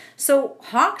room. So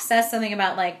Hawk says something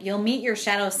about like, you'll meet your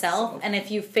shadow self, and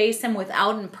if you face him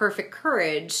without imperfect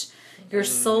courage, your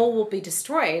soul will be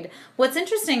destroyed. What's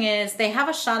interesting is they have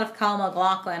a shot of Kyle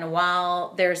MacLachlan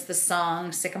while there's the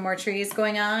song Sycamore Trees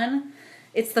going on.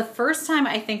 It's the first time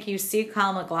I think you see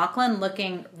Kyle MacLachlan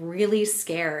looking really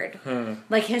scared.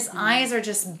 Like his eyes are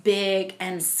just big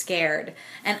and scared.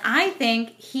 And I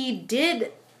think he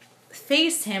did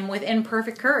face him with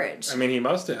imperfect courage. I mean, he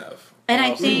must have. And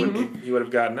I think he would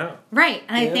have gotten out. Right.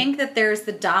 And I think that there's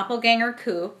the doppelganger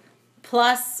coup,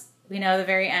 plus we know the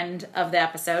very end of the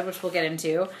episode, which we'll get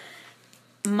into.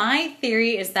 My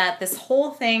theory is that this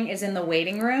whole thing is in the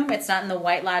waiting room. It's not in the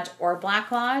White Lodge or Black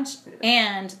Lodge.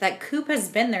 And that Coop has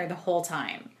been there the whole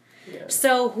time. Yeah.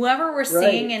 So whoever we're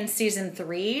seeing in season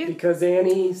 3... Because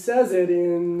Annie says it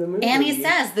in the movie. Annie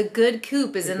says the good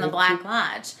Coop is in the Black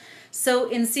Lodge. So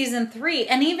in season 3,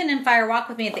 and even in Fire Walk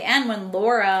With Me at the end, when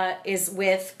Laura is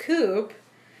with Coop,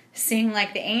 seeing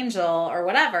like the angel or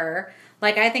whatever,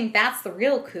 like I think that's the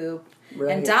real Coop.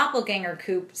 Right. And doppelganger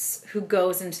Coops who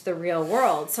goes into the real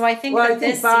world. So I think that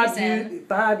this season...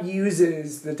 Bob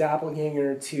uses the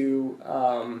doppelganger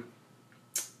to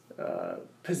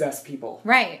possess people.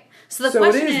 Right. So the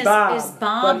question is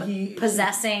Bob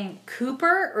possessing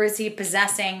Cooper, or is he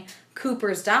possessing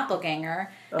Cooper's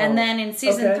doppelganger? And then in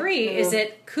season 3, is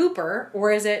it Cooper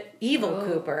or is it evil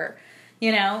Cooper?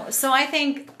 You know, so I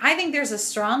think there's a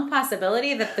strong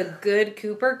possibility that the good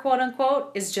Cooper, quote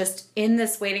unquote, is just in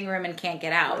this waiting room and can't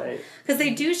get out. Because they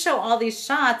do show all these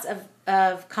shots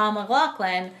of Kyle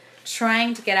MacLachlan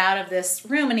trying to get out of this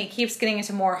room, and he keeps getting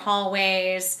into more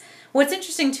hallways. What's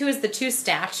interesting too is the 2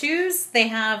 statues. They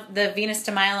have the Venus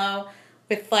de Milo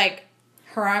with like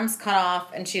her arms cut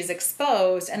off and she's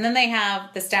exposed, and then they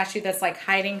have the statue that's like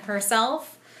hiding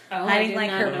herself. Hiding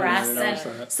like her breasts,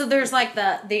 and so there's like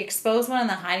the exposed one and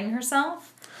the hiding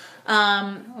herself.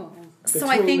 So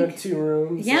I think the 2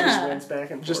 rooms,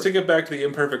 back and just to get back to the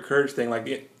imperfect courage thing, like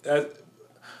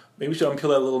maybe we should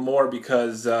unpeel that a little more,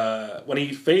 because when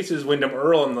he faces Wyndham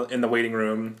Earle in the waiting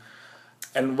room,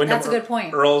 and Wyndham that's a good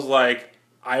point. Earl's like,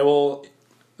 I will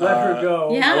let her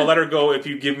go. I will let her go if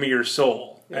you give me your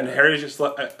soul. And Harry's just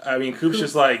like, Coop's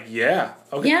just like,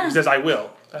 okay. He says, I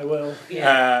will.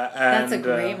 Yeah. That's a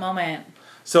great moment.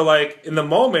 So, like, in the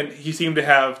moment, he seemed to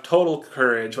have total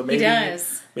courage, but maybe he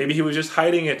does. Maybe he was just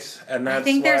hiding it, and that's I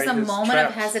think there's why a moment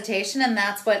of hesitation, and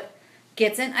that's what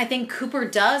gets in. I think Cooper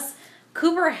does.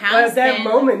 Cooper has at that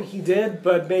moment he did,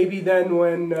 but maybe then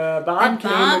when Bob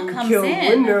came and killed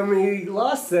Wyndham, he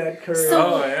lost that courage.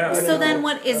 So then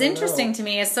what is interesting to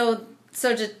me is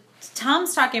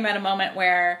Tom's talking about a moment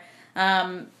where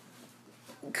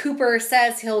Cooper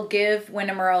says he'll give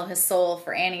Wyndham Earle his soul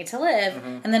for Annie to live,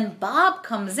 and then Bob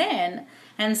comes in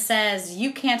and says,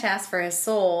 you can't ask for his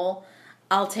soul,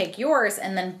 I'll take yours,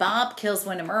 and then Bob kills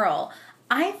Wyndham Earle.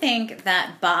 I think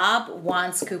that Bob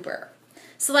wants Cooper.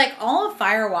 So like all of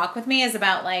Fire Walk With Me is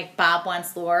about like Bob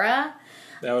wants Laura.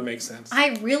 That would make sense.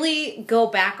 I really go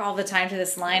back all the time to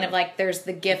this line of like, there's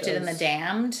the gifted and the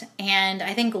damned. And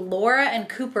I think Laura and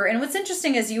Cooper, and what's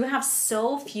interesting is you have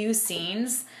so few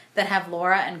scenes that have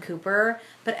Laura and Cooper,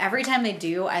 but every time they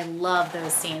do, I love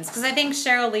those scenes. Because I think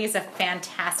Sheryl Lee is a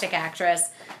fantastic actress,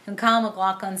 and Kyle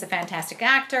MacLachlan's a fantastic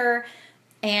actor.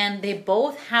 And they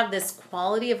both have this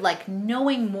quality of like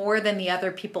knowing more than the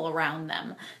other people around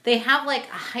them. They have like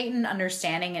a heightened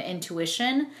understanding and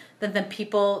intuition than the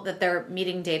people that they're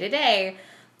meeting day to day.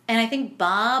 And I think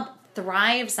Bob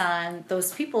thrives on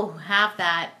those people who have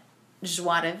that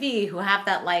joie de vivre, who have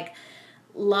that like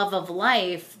love of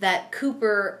life that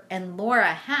Cooper and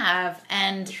Laura have.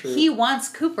 And he wants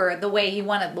Cooper the way he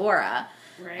wanted Laura.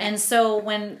 Right. And so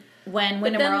when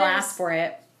Wyndham Earle asked for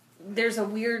it, there's a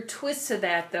weird twist to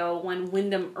that, though, when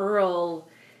Wyndham Earle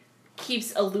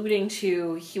keeps alluding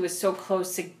to he was so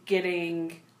close to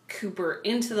getting Cooper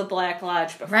into the Black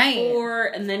Lodge before,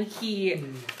 and then he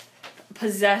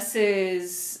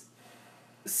possesses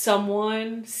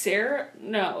someone, Sarah?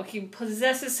 No, he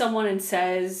possesses someone and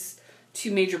says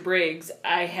to Major Briggs,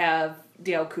 I have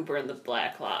Dale Cooper in the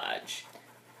Black Lodge.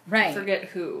 Right. I forget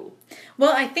who.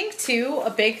 Well, I think, too, a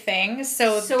big thing,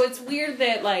 so it's weird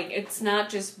that, like, it's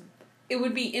not just... It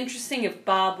would be interesting if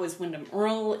Bob was Wyndham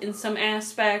Earle in some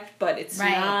aspect, but it's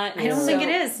not. I don't think it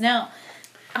is, no.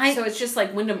 So it's just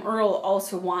like Wyndham Earle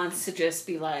also wants to just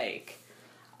be like,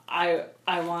 I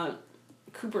want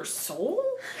Cooper's soul?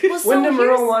 Well, so Wyndham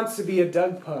here's- Earle wants to be a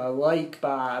Dugpa like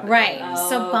Bob. Right. Oh,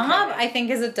 So Bob, okay. I think,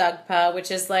 is a Dugpa,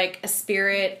 which is like a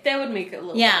spirit. That would make it a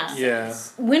little Yeah. more Yeah.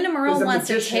 sense. Wyndham Earle Is a wants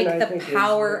to magician, take I the think, is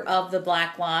power the- of the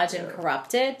Black Lodge and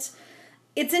corrupt it.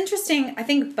 It's interesting. I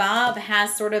think Bob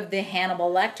has sort of the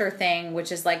Hannibal Lecter thing,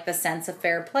 which is like the sense of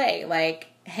fair play. Like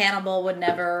Hannibal would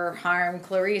never harm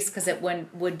Clarice because it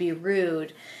would be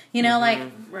rude. You know, like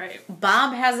Right.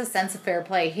 Bob has a sense of fair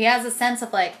play. He has a sense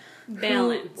of like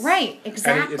Balance. Right, And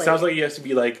exactly. it sounds like he has to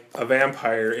be like a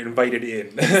vampire invited in.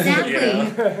 Exactly. You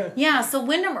know? Yeah, so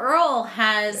Wyndham Earle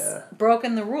has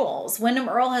broken the rules. Wyndham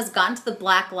Earle has gone to the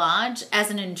Black Lodge as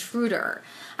an intruder.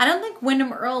 I don't think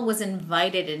Wyndham Earle was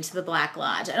invited into the Black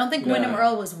Lodge. I don't think No. Wyndham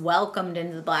Earle was welcomed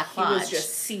into the Black He Lodge. was just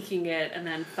seeking it and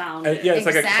then found And, it. yeah, it's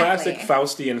like a Exactly. classic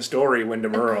Faustian story,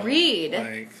 Wyndham Earle. Agreed.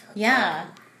 Like, Yeah,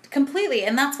 completely.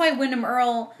 And that's why Wyndham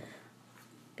Earle,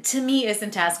 to me,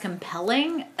 isn't as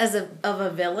compelling as of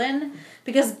a villain,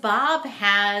 because Bob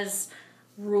has...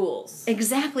 rules.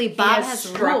 Exactly, He Bob has has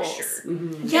structure. rules.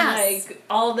 And, Yes. like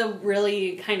all the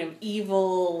really kind of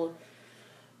evil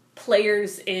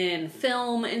players in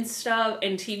film and stuff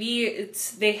and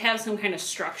TV, they have some kind of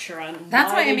structure on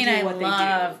That's why they I mean do what they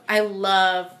do. I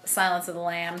love Silence of the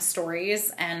Lambs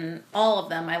stories and all of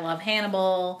them. I love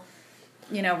Hannibal,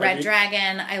 Red you-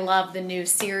 Dragon. I love the new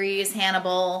series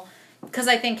Hannibal because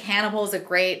I think Hannibal is a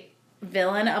great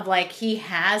villain of like he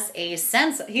has a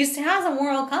sense, he has a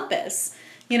moral compass,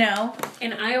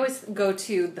 And I always go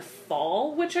to The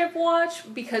Fall, which I've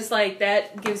watched, because like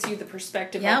that gives you the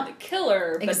perspective Yep. of the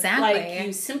killer, but Exactly. like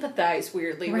you sympathize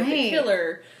weirdly with the Right.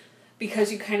 killer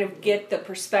because you kind of get the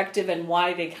perspective and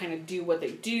why they kind of do what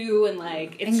they do, and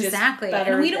like it's Exactly. just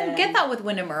better. And we don't than- get that with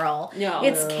Wyndham Earle. No.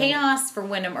 It's No. chaos for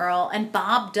Wyndham Earle, and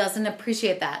Bob doesn't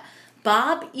appreciate that.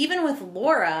 Bob, even with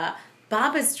Laura,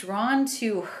 Bob is drawn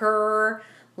to her,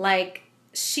 like,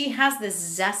 she has this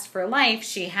zest for life.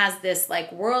 She has this, like,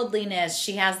 worldliness.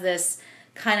 She has this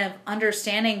kind of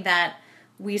understanding that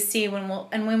we see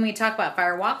when we talk about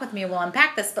Fire Walk With Me, we'll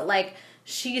unpack this, but, like,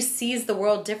 she sees the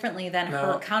world differently than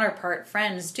her No. counterpart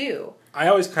friends do. I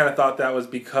always kind of thought that was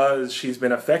because she's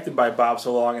been affected by Bob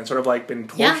so long and sort of like been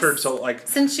tortured. Yes. So like,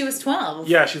 Since she was 12.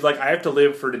 yeah, she's like, I have to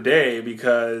live for today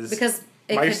because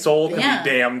it my could- soul could yeah. be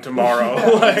damned tomorrow.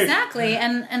 Like, Exactly,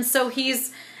 and so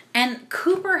and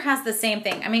Cooper has the same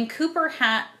thing. I mean,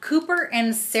 Cooper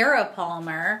and Sarah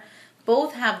Palmer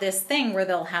both have this thing where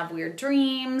they'll have weird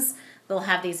dreams, they'll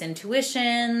have these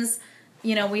intuitions.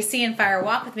 We see in Fire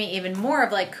Walk With Me even more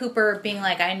of like Cooper being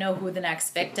like, I know who the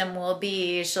next victim will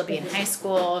be. She'll be in high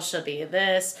school. She'll be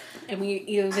this. And we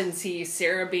even see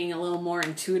Sarah being a little more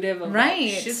intuitive of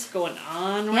Right. like, shit's going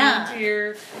on around Yeah.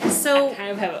 here. So I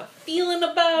kind of have a feeling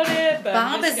about it, but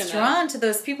I'm Bob just is gonna- drawn to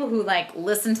those people who like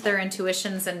listen to their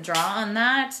intuitions and draw on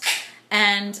that.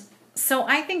 And so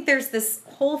I think there's this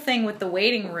whole thing with the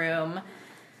waiting room.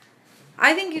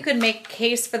 I think you could make a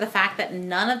case for the fact that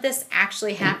none of this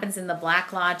actually happens in the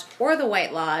Black Lodge or the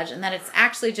White Lodge, and that it's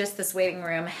actually just this waiting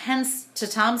room. Hence, to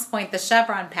Tom's point, the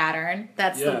chevron pattern.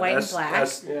 That's the white and black.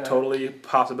 That's Yeah. totally a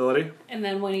possibility. And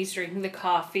then when he's drinking the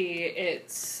coffee,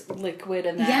 it's liquid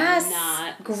and then Yes.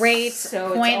 not. Great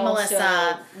so point, it's also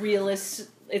Melissa. Realist.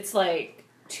 It's like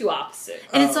two opposite.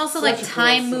 And it's also like such a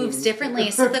time cool moves scene. differently.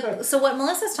 So what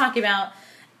Melissa's talking about,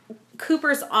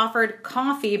 Cooper's offered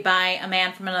coffee by a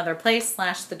man from another place /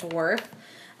 the dwarf,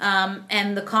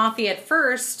 and the coffee at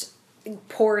first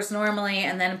pours normally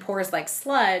and then pours like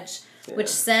sludge, which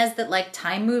says that like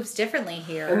time moves differently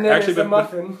here. And then Actually, it's a but-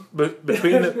 muffin. But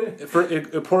between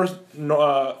it pours.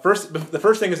 First, the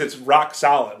first thing is it's rock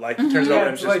solid. Like it turns it over Yeah,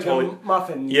 and it's it's like just totally. a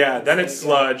muffin. Yeah, then it's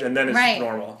sludge, and then it's Right.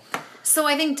 normal. So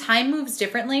I think time moves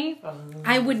differently.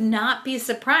 I would not be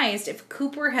surprised if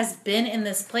Cooper has been in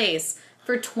this place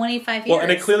for 25 years. Well,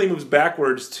 and it clearly moves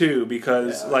backwards too,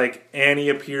 because Yeah. like Annie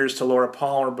appears to Laura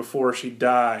Palmer before she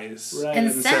dies, Right. and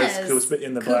and says says Coop's been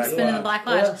in the Coop's Black been in the Lodge. Black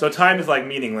Lodge. Yeah. So time is like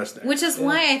meaningless there. Which is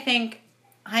why I think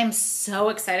I'm so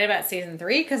excited about season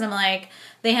 3, because I'm like,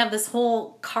 they have this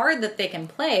whole card that they can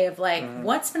play of like,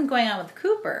 what's been going on with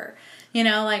Cooper?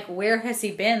 Like, where has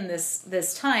he been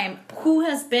this time? Who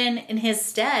has been in his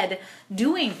stead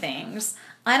doing things?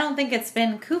 I don't think it's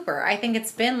been Cooper. I think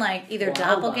it's been like either Wow,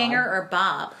 Doppelganger Bob. or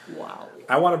Bob. Wow.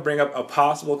 I want to bring up a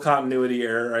possible continuity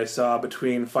error I saw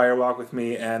between Fire Walk With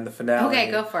Me and the finale.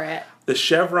 Okay, go for it. The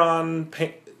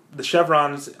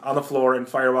chevrons on the floor in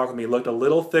Fire Walk With Me looked a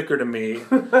little thicker to me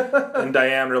in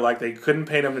diameter, like they couldn't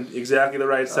paint them exactly the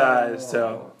right size.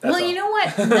 So that's Well, all. you know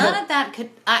what? None of that could.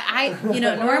 I Or were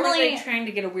normally. they trying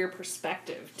to get a weird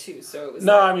perspective too? So it was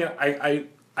No, like, I mean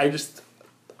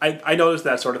I noticed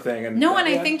that sort of thing. And No, and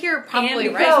Yeah. I think you're probably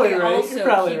and right. Probably because right. also You're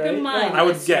probably keep right. in mind, I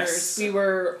would listeners,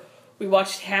 guess. we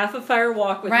watched half of Fire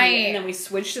Walk with Right. me, and then we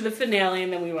switched to the finale,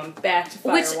 and then we went back to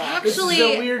Fire Which Walk. This is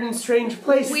Actually- a weird and strange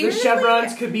place. Weirdly- the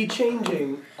chevrons could be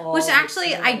changing. all Which the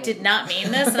actually, I time. did not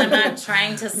mean this, and I'm not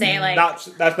trying to say, like...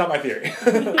 That's not my theory.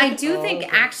 I do Oh, think, okay.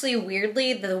 actually,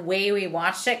 weirdly, the way we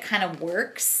watched it kind of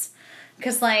works.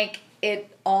 Because, like, it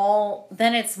all...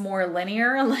 Then it's more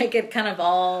linear. Like, it kind of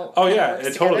all... Oh yeah, works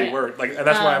it totally together. worked. Like, and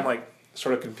that's why I'm like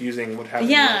sort of confusing what happened.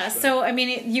 Yeah, so I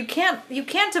mean, you can't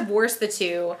divorce the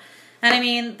two, and I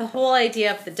mean, the whole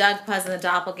idea of the Dugpas and the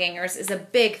doppelgangers is a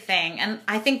big thing, and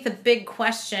I think the big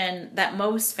question that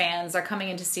most fans are coming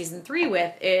into season 3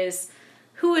 with is,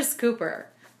 who is Cooper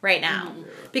right now?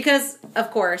 Because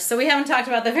of course, so we haven't talked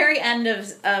about the very end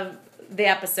of the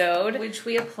episode. Which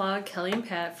we applaud Kelly and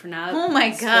Pat for not. Oh my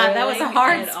god, that was a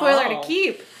hard spoiling spoiler at all. to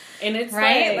keep, And it's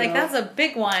right? Like that's a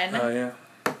big one. Oh yeah.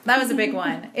 That was a big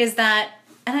one. Is that,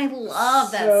 and I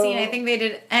love that So- scene. I think they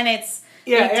did, and it's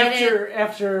Yeah, they did it-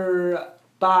 after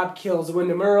Bob kills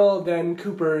Wyndham Earl, then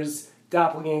Cooper's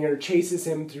doppelganger chases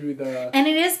him through the And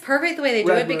it is perfect the way they do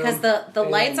Red it because room the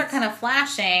lights and are kind of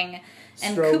flashing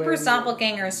and strobing. Cooper's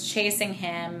doppelganger is chasing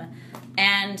him,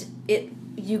 and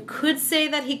you could say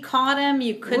that he caught him,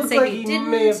 you could Looked say like he he didn't.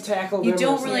 may have tackled you him or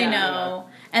don't really something. know.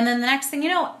 And then the next thing you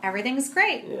know, everything's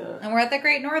great. Yeah. And we're at the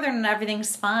Great Northern and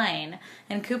everything's fine.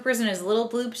 And Cooper's in his little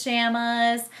blue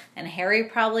pajamas, and Harry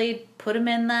probably put him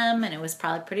in them, and it was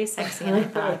probably pretty sexy, and I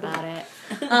thought about it.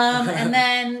 And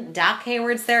then Doc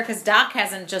Hayward's there, because Doc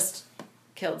hasn't just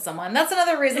killed someone. That's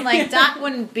another reason, like, Doc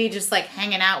wouldn't be just, like,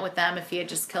 hanging out with them if he had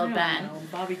just killed Ben.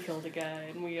 Bobby killed a guy,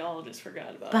 and we all just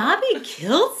forgot about it. Bobby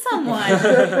killed someone.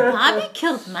 Bobby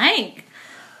killed Mike.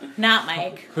 Not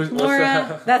Mike. What's Laura.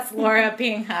 that? That's Laura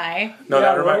being high. No, Yeah,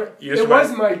 that remind, right? you just It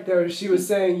was remind- Mike though. She was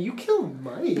saying, "You killed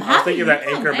Mike." I was thinking of that You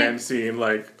killed Anchorman Mike. scene,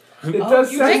 like It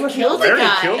does you sound did like kill the I already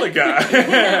guy. killed a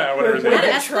guy. Whatever his name That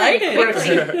is. escalated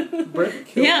Trident. quickly. Brick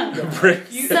killed Yeah. the guy. Brick.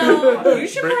 So You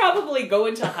should Brick. probably go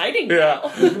into hiding Yeah.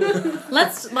 now.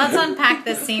 let's unpack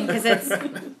this scene because it's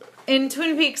in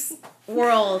Twin Peaks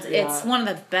world. It's Yeah. one of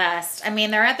the best. I mean,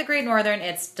 they're at the Great Northern.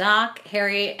 It's Doc,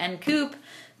 Harry, and Coop.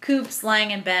 Coop's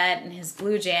lying in bed in his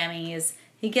blue jammies.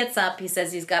 He gets up. He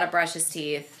says he's got to brush his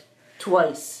teeth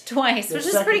Twice. twice, The which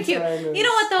is pretty second cute. time is- You know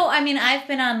what though? I mean, I've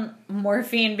been on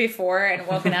morphine before and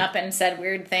woken up and said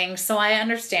weird things, so I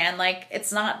understand. Like,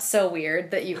 it's not so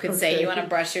weird that you could say you want to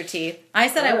brush your teeth. I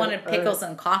said I Alright, wanted pickles alright.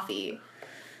 and coffee.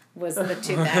 Was the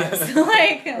two things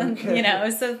like you know?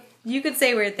 So you could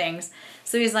say weird things.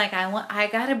 So he's like, I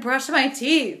gotta brush my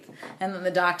teeth, and then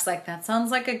the doc's like, that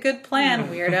sounds like a good plan,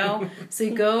 weirdo. So he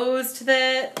goes to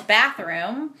the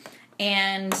bathroom.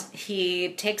 And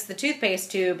he takes the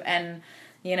toothpaste tube and,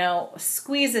 you know,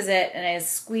 squeezes it and is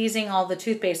squeezing all the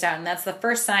toothpaste out. And that's the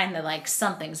first sign that, like,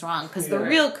 something's wrong. Because the Yeah.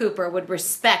 real Cooper would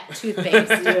respect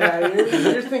toothpaste. Yeah,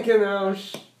 you're thinking, oh,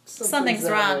 Something's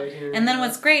not wrong. right here. And then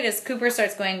what's great is Cooper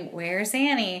starts going, where's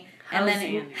Annie? And How's then,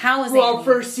 Annie? how is Well, Annie?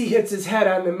 first he hits his head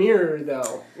on the mirror,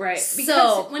 though. Right. So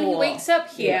Because when he cool. wakes up,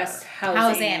 he Yeah. asks,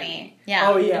 How's Annie? Yeah.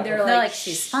 Oh, yeah. And They're like,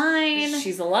 she's fine.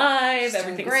 She's alive, She's doing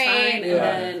everything's great. fine. Yeah.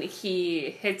 And then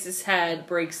he hits his head,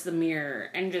 breaks the mirror,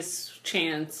 and just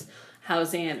chants,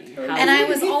 How's Annie? How's And I Annie?"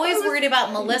 was always worried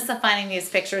about Melissa finding these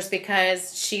pictures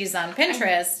because she's on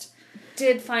Pinterest.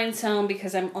 did find some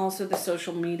because I'm also the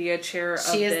social media chair of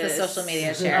She is this, the social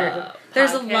media chair. uh,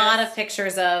 There's a podcast. lot of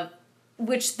pictures of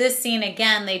which this scene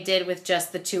again they did with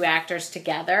just the two actors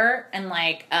together and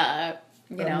like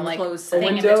you know like close A thing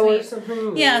in window or between.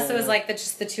 something? Yeah, so it was like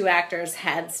just the two actors'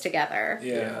 heads together.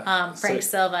 Yeah. Frank So-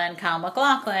 Silva and Kyle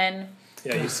MacLachlan.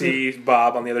 Yeah, you see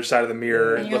Bob on the other side of the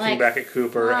mirror And you're looking like, back at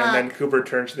Cooper, and then Cooper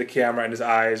turns to the camera and his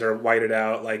eyes are whited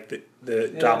out like the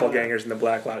doppelgangers in the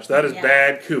Black Lodge. That is Yeah.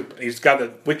 bad Coop. He's got the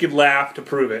wicked laugh to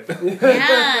prove it.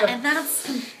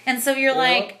 Yeah, and so you're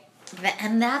like,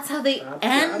 and that's how they That's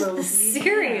end got 'em. the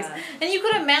series. Yeah. And you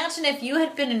could imagine if you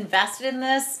had been invested in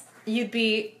this, you'd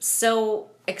be so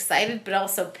excited but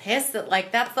also pissed that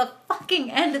like that's the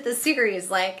fucking end of the series.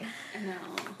 Like, No.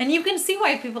 and you can see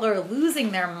why people are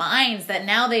losing their minds that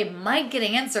now they might get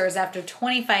answers after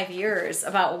 25 years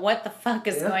about what the fuck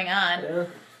is Yeah. going on.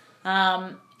 Yeah.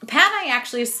 Pat and I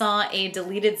actually saw a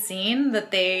deleted scene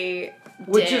that they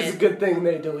Which did. is a good thing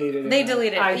they deleted it. They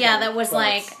deleted it. I Yeah, think, that was but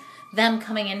like them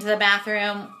coming into the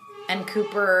bathroom and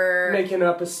Cooper making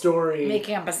up a story.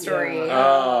 making up a story. Yeah.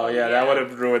 Oh, yeah, that would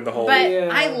have ruined the whole... But Yeah.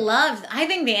 I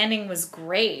think the ending was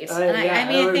great. I And I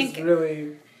mean, I was think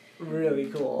really really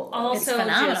cool. Also,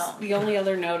 phenomenal. just the only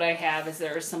other note I have is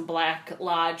there was some Black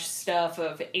Lodge stuff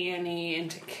of Annie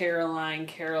into Caroline,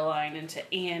 Caroline into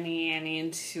Annie, Annie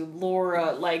into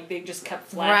Laura. Like, they just kept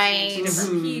flashing into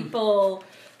different people.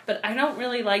 But I don't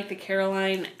really like the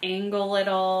Caroline angle at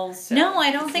all. So No,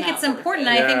 I don't think not it's worth important.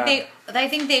 it. I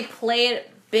think they play it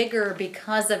bigger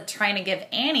because of trying to give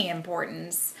Annie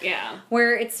importance Yeah.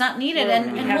 where it's not needed. You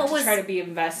And have what to was try to be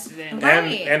invested in.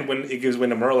 Right. And when it gives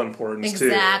Wyndham Earl importance too.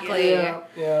 exactly.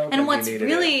 Yeah. And what's needed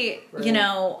really, Right. you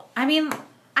know, I mean,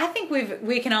 I think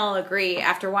we can all agree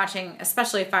after watching,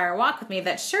 especially Fire Walk with Me,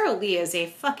 that Cheryl Lee is a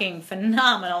fucking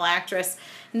phenomenal actress,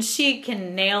 and she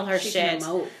can nail her She shit. can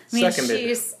emote. I mean,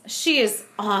 Seconded. she is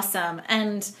awesome,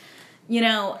 and you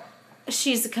know,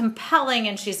 she's compelling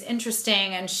and she's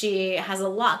interesting and she has a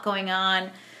lot going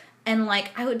on. And like,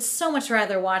 I would so much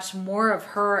rather watch more of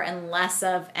her and less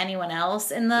of anyone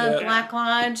else in the Yeah. Black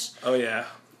Lodge. Oh yeah.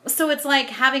 So it's like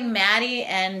having Maddie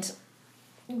and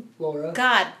Laura.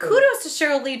 God, kudos to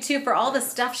Cheryl Lee too for all the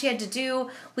stuff she had to do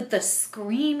with the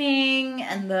screaming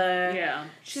and the Yeah.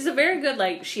 She's a very good,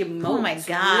 like, she emotes Oh my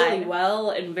God. really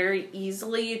well and very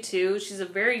easily, too. She's a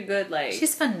very good, like...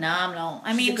 She's phenomenal.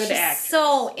 I She's mean, a good she's actress.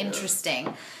 so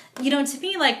interesting. You know, to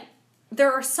me, like,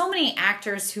 there are so many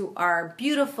actors who are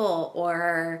beautiful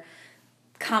or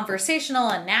conversational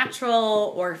and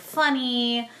natural or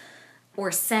funny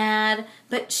or sad,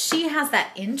 but she has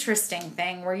that interesting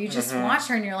thing where you just watch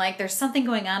her and you're like, there's something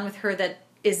going on with her that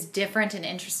is different and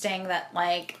interesting that,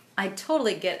 like, I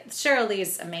totally get. Cheryl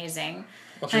Lee's amazing.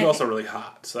 Well, she's I- also really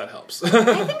hot, so that helps.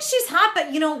 I think she's hot,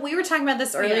 but, you know, we were talking about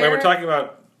this earlier. Wait, we're talking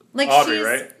about like Audrey, she's,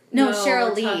 right? No, Cheryl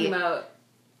we're Lee. talking about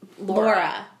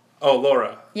Laura. Oh,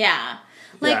 Laura. Yeah.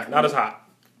 Like, Yeah, not as hot,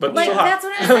 but like still hot. that's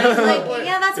what I'm saying. Like,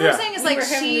 yeah, that's what Yeah. I'm saying. Is We like were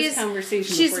having this she's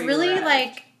conversation she's before you really arrived.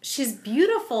 like she's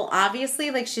beautiful.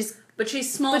 Obviously, like she's But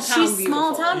she's small but town she's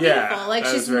beautiful. small town Yeah, beautiful. Like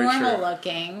that she's is very normal true.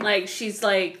 looking. Like, she's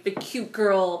like the cute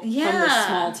girl from the Yeah.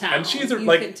 small town. And she's, you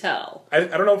like- can tell. I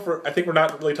don't know if I think we're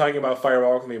not really talking about Fire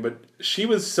Walk with Me, but she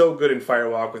was so good in Fire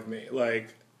Walk with Me. Like,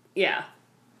 Yeah.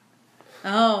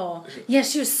 Oh, yeah,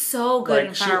 she was so good Like,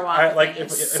 in she- Fire Walk. I- with like, Me.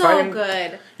 if so I didn't-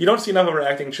 good. you don't see enough of her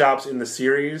acting chops in the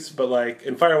series, but like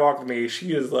in Fire Walk with Me,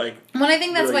 she is like Well, I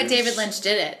think that's really why David Lynch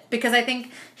did it, because I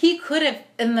think he could have,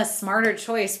 and the smarter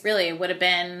choice really would have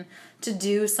been to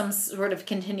do some sort of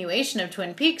continuation of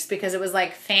Twin Peaks, because it was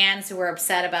like fans who were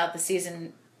upset about the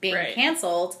season being Right.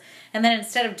 canceled, and then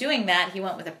instead of doing that, he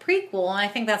went with a prequel, and I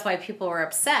think that's why people were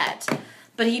upset.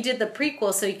 But he did the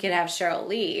prequel so he could have Cheryl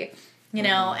Lee, you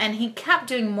know, and he kept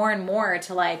doing more and more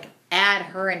to like add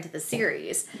her into the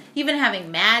series. Even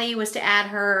having Maddie was to add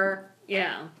her.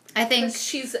 Yeah. I think But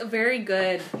she's a very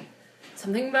good...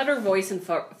 Something about her voice in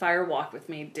Fire Walk with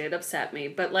Me did upset me,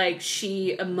 but like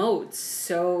she emotes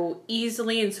so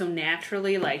easily and so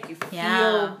naturally, like you feel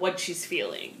Yeah. what she's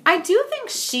feeling. I do think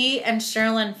she and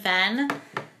Sherilyn Fenn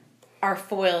are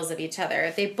foils of each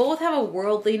other. They both have a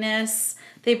worldliness.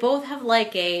 They both have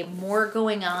like a more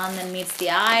going on than meets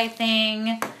the eye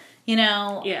thing, you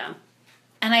know. Yeah.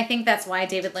 And I think that's why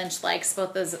David Lynch likes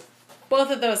both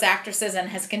of those actresses and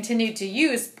has continued to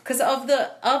use, because of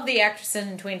the actresses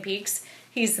in Twin Peaks,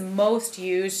 he's most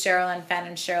used Sherilyn Fenn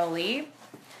and Cheryl Lee.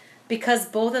 Because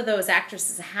both of those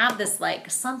actresses have this,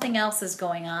 like, something else is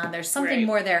going on. There's something Right.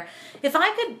 more there. If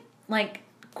I could, like,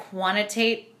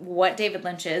 quantitate what David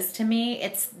Lynch is to me,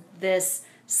 it's this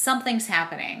something's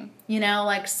happening. You know,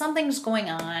 like, something's going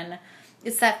on.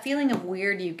 It's that feeling of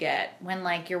weird you get when,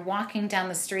 like, you're walking down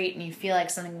the street and you feel like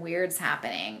something weird's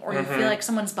happening. Or you feel like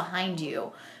someone's behind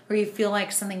you. Or you feel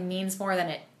like something means more than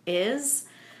it is.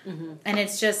 And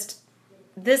it's just,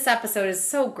 this episode is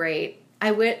so great.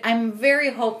 I'm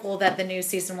very hopeful that the new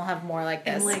season will have more like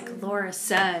this. And like Laura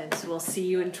says, we'll see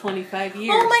you in 25 years.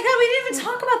 Oh my god, we didn't even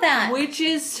talk about that. Which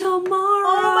is tomorrow.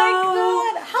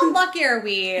 Oh my god, how lucky are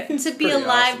we to be Pretty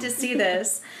alive awesome. to see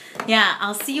this? Yeah,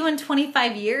 I'll see you in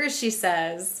 25 years, she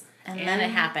says. And then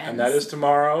it happens. and that is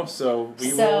tomorrow, so we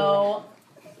will. So,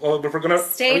 Well, if we're gonna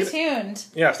stay tuned.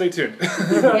 Yeah, stay tuned.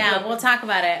 Yeah, we'll talk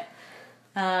about it.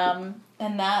 And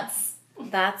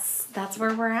that's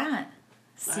where we're at.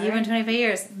 See you in 25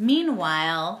 years.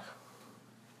 Meanwhile,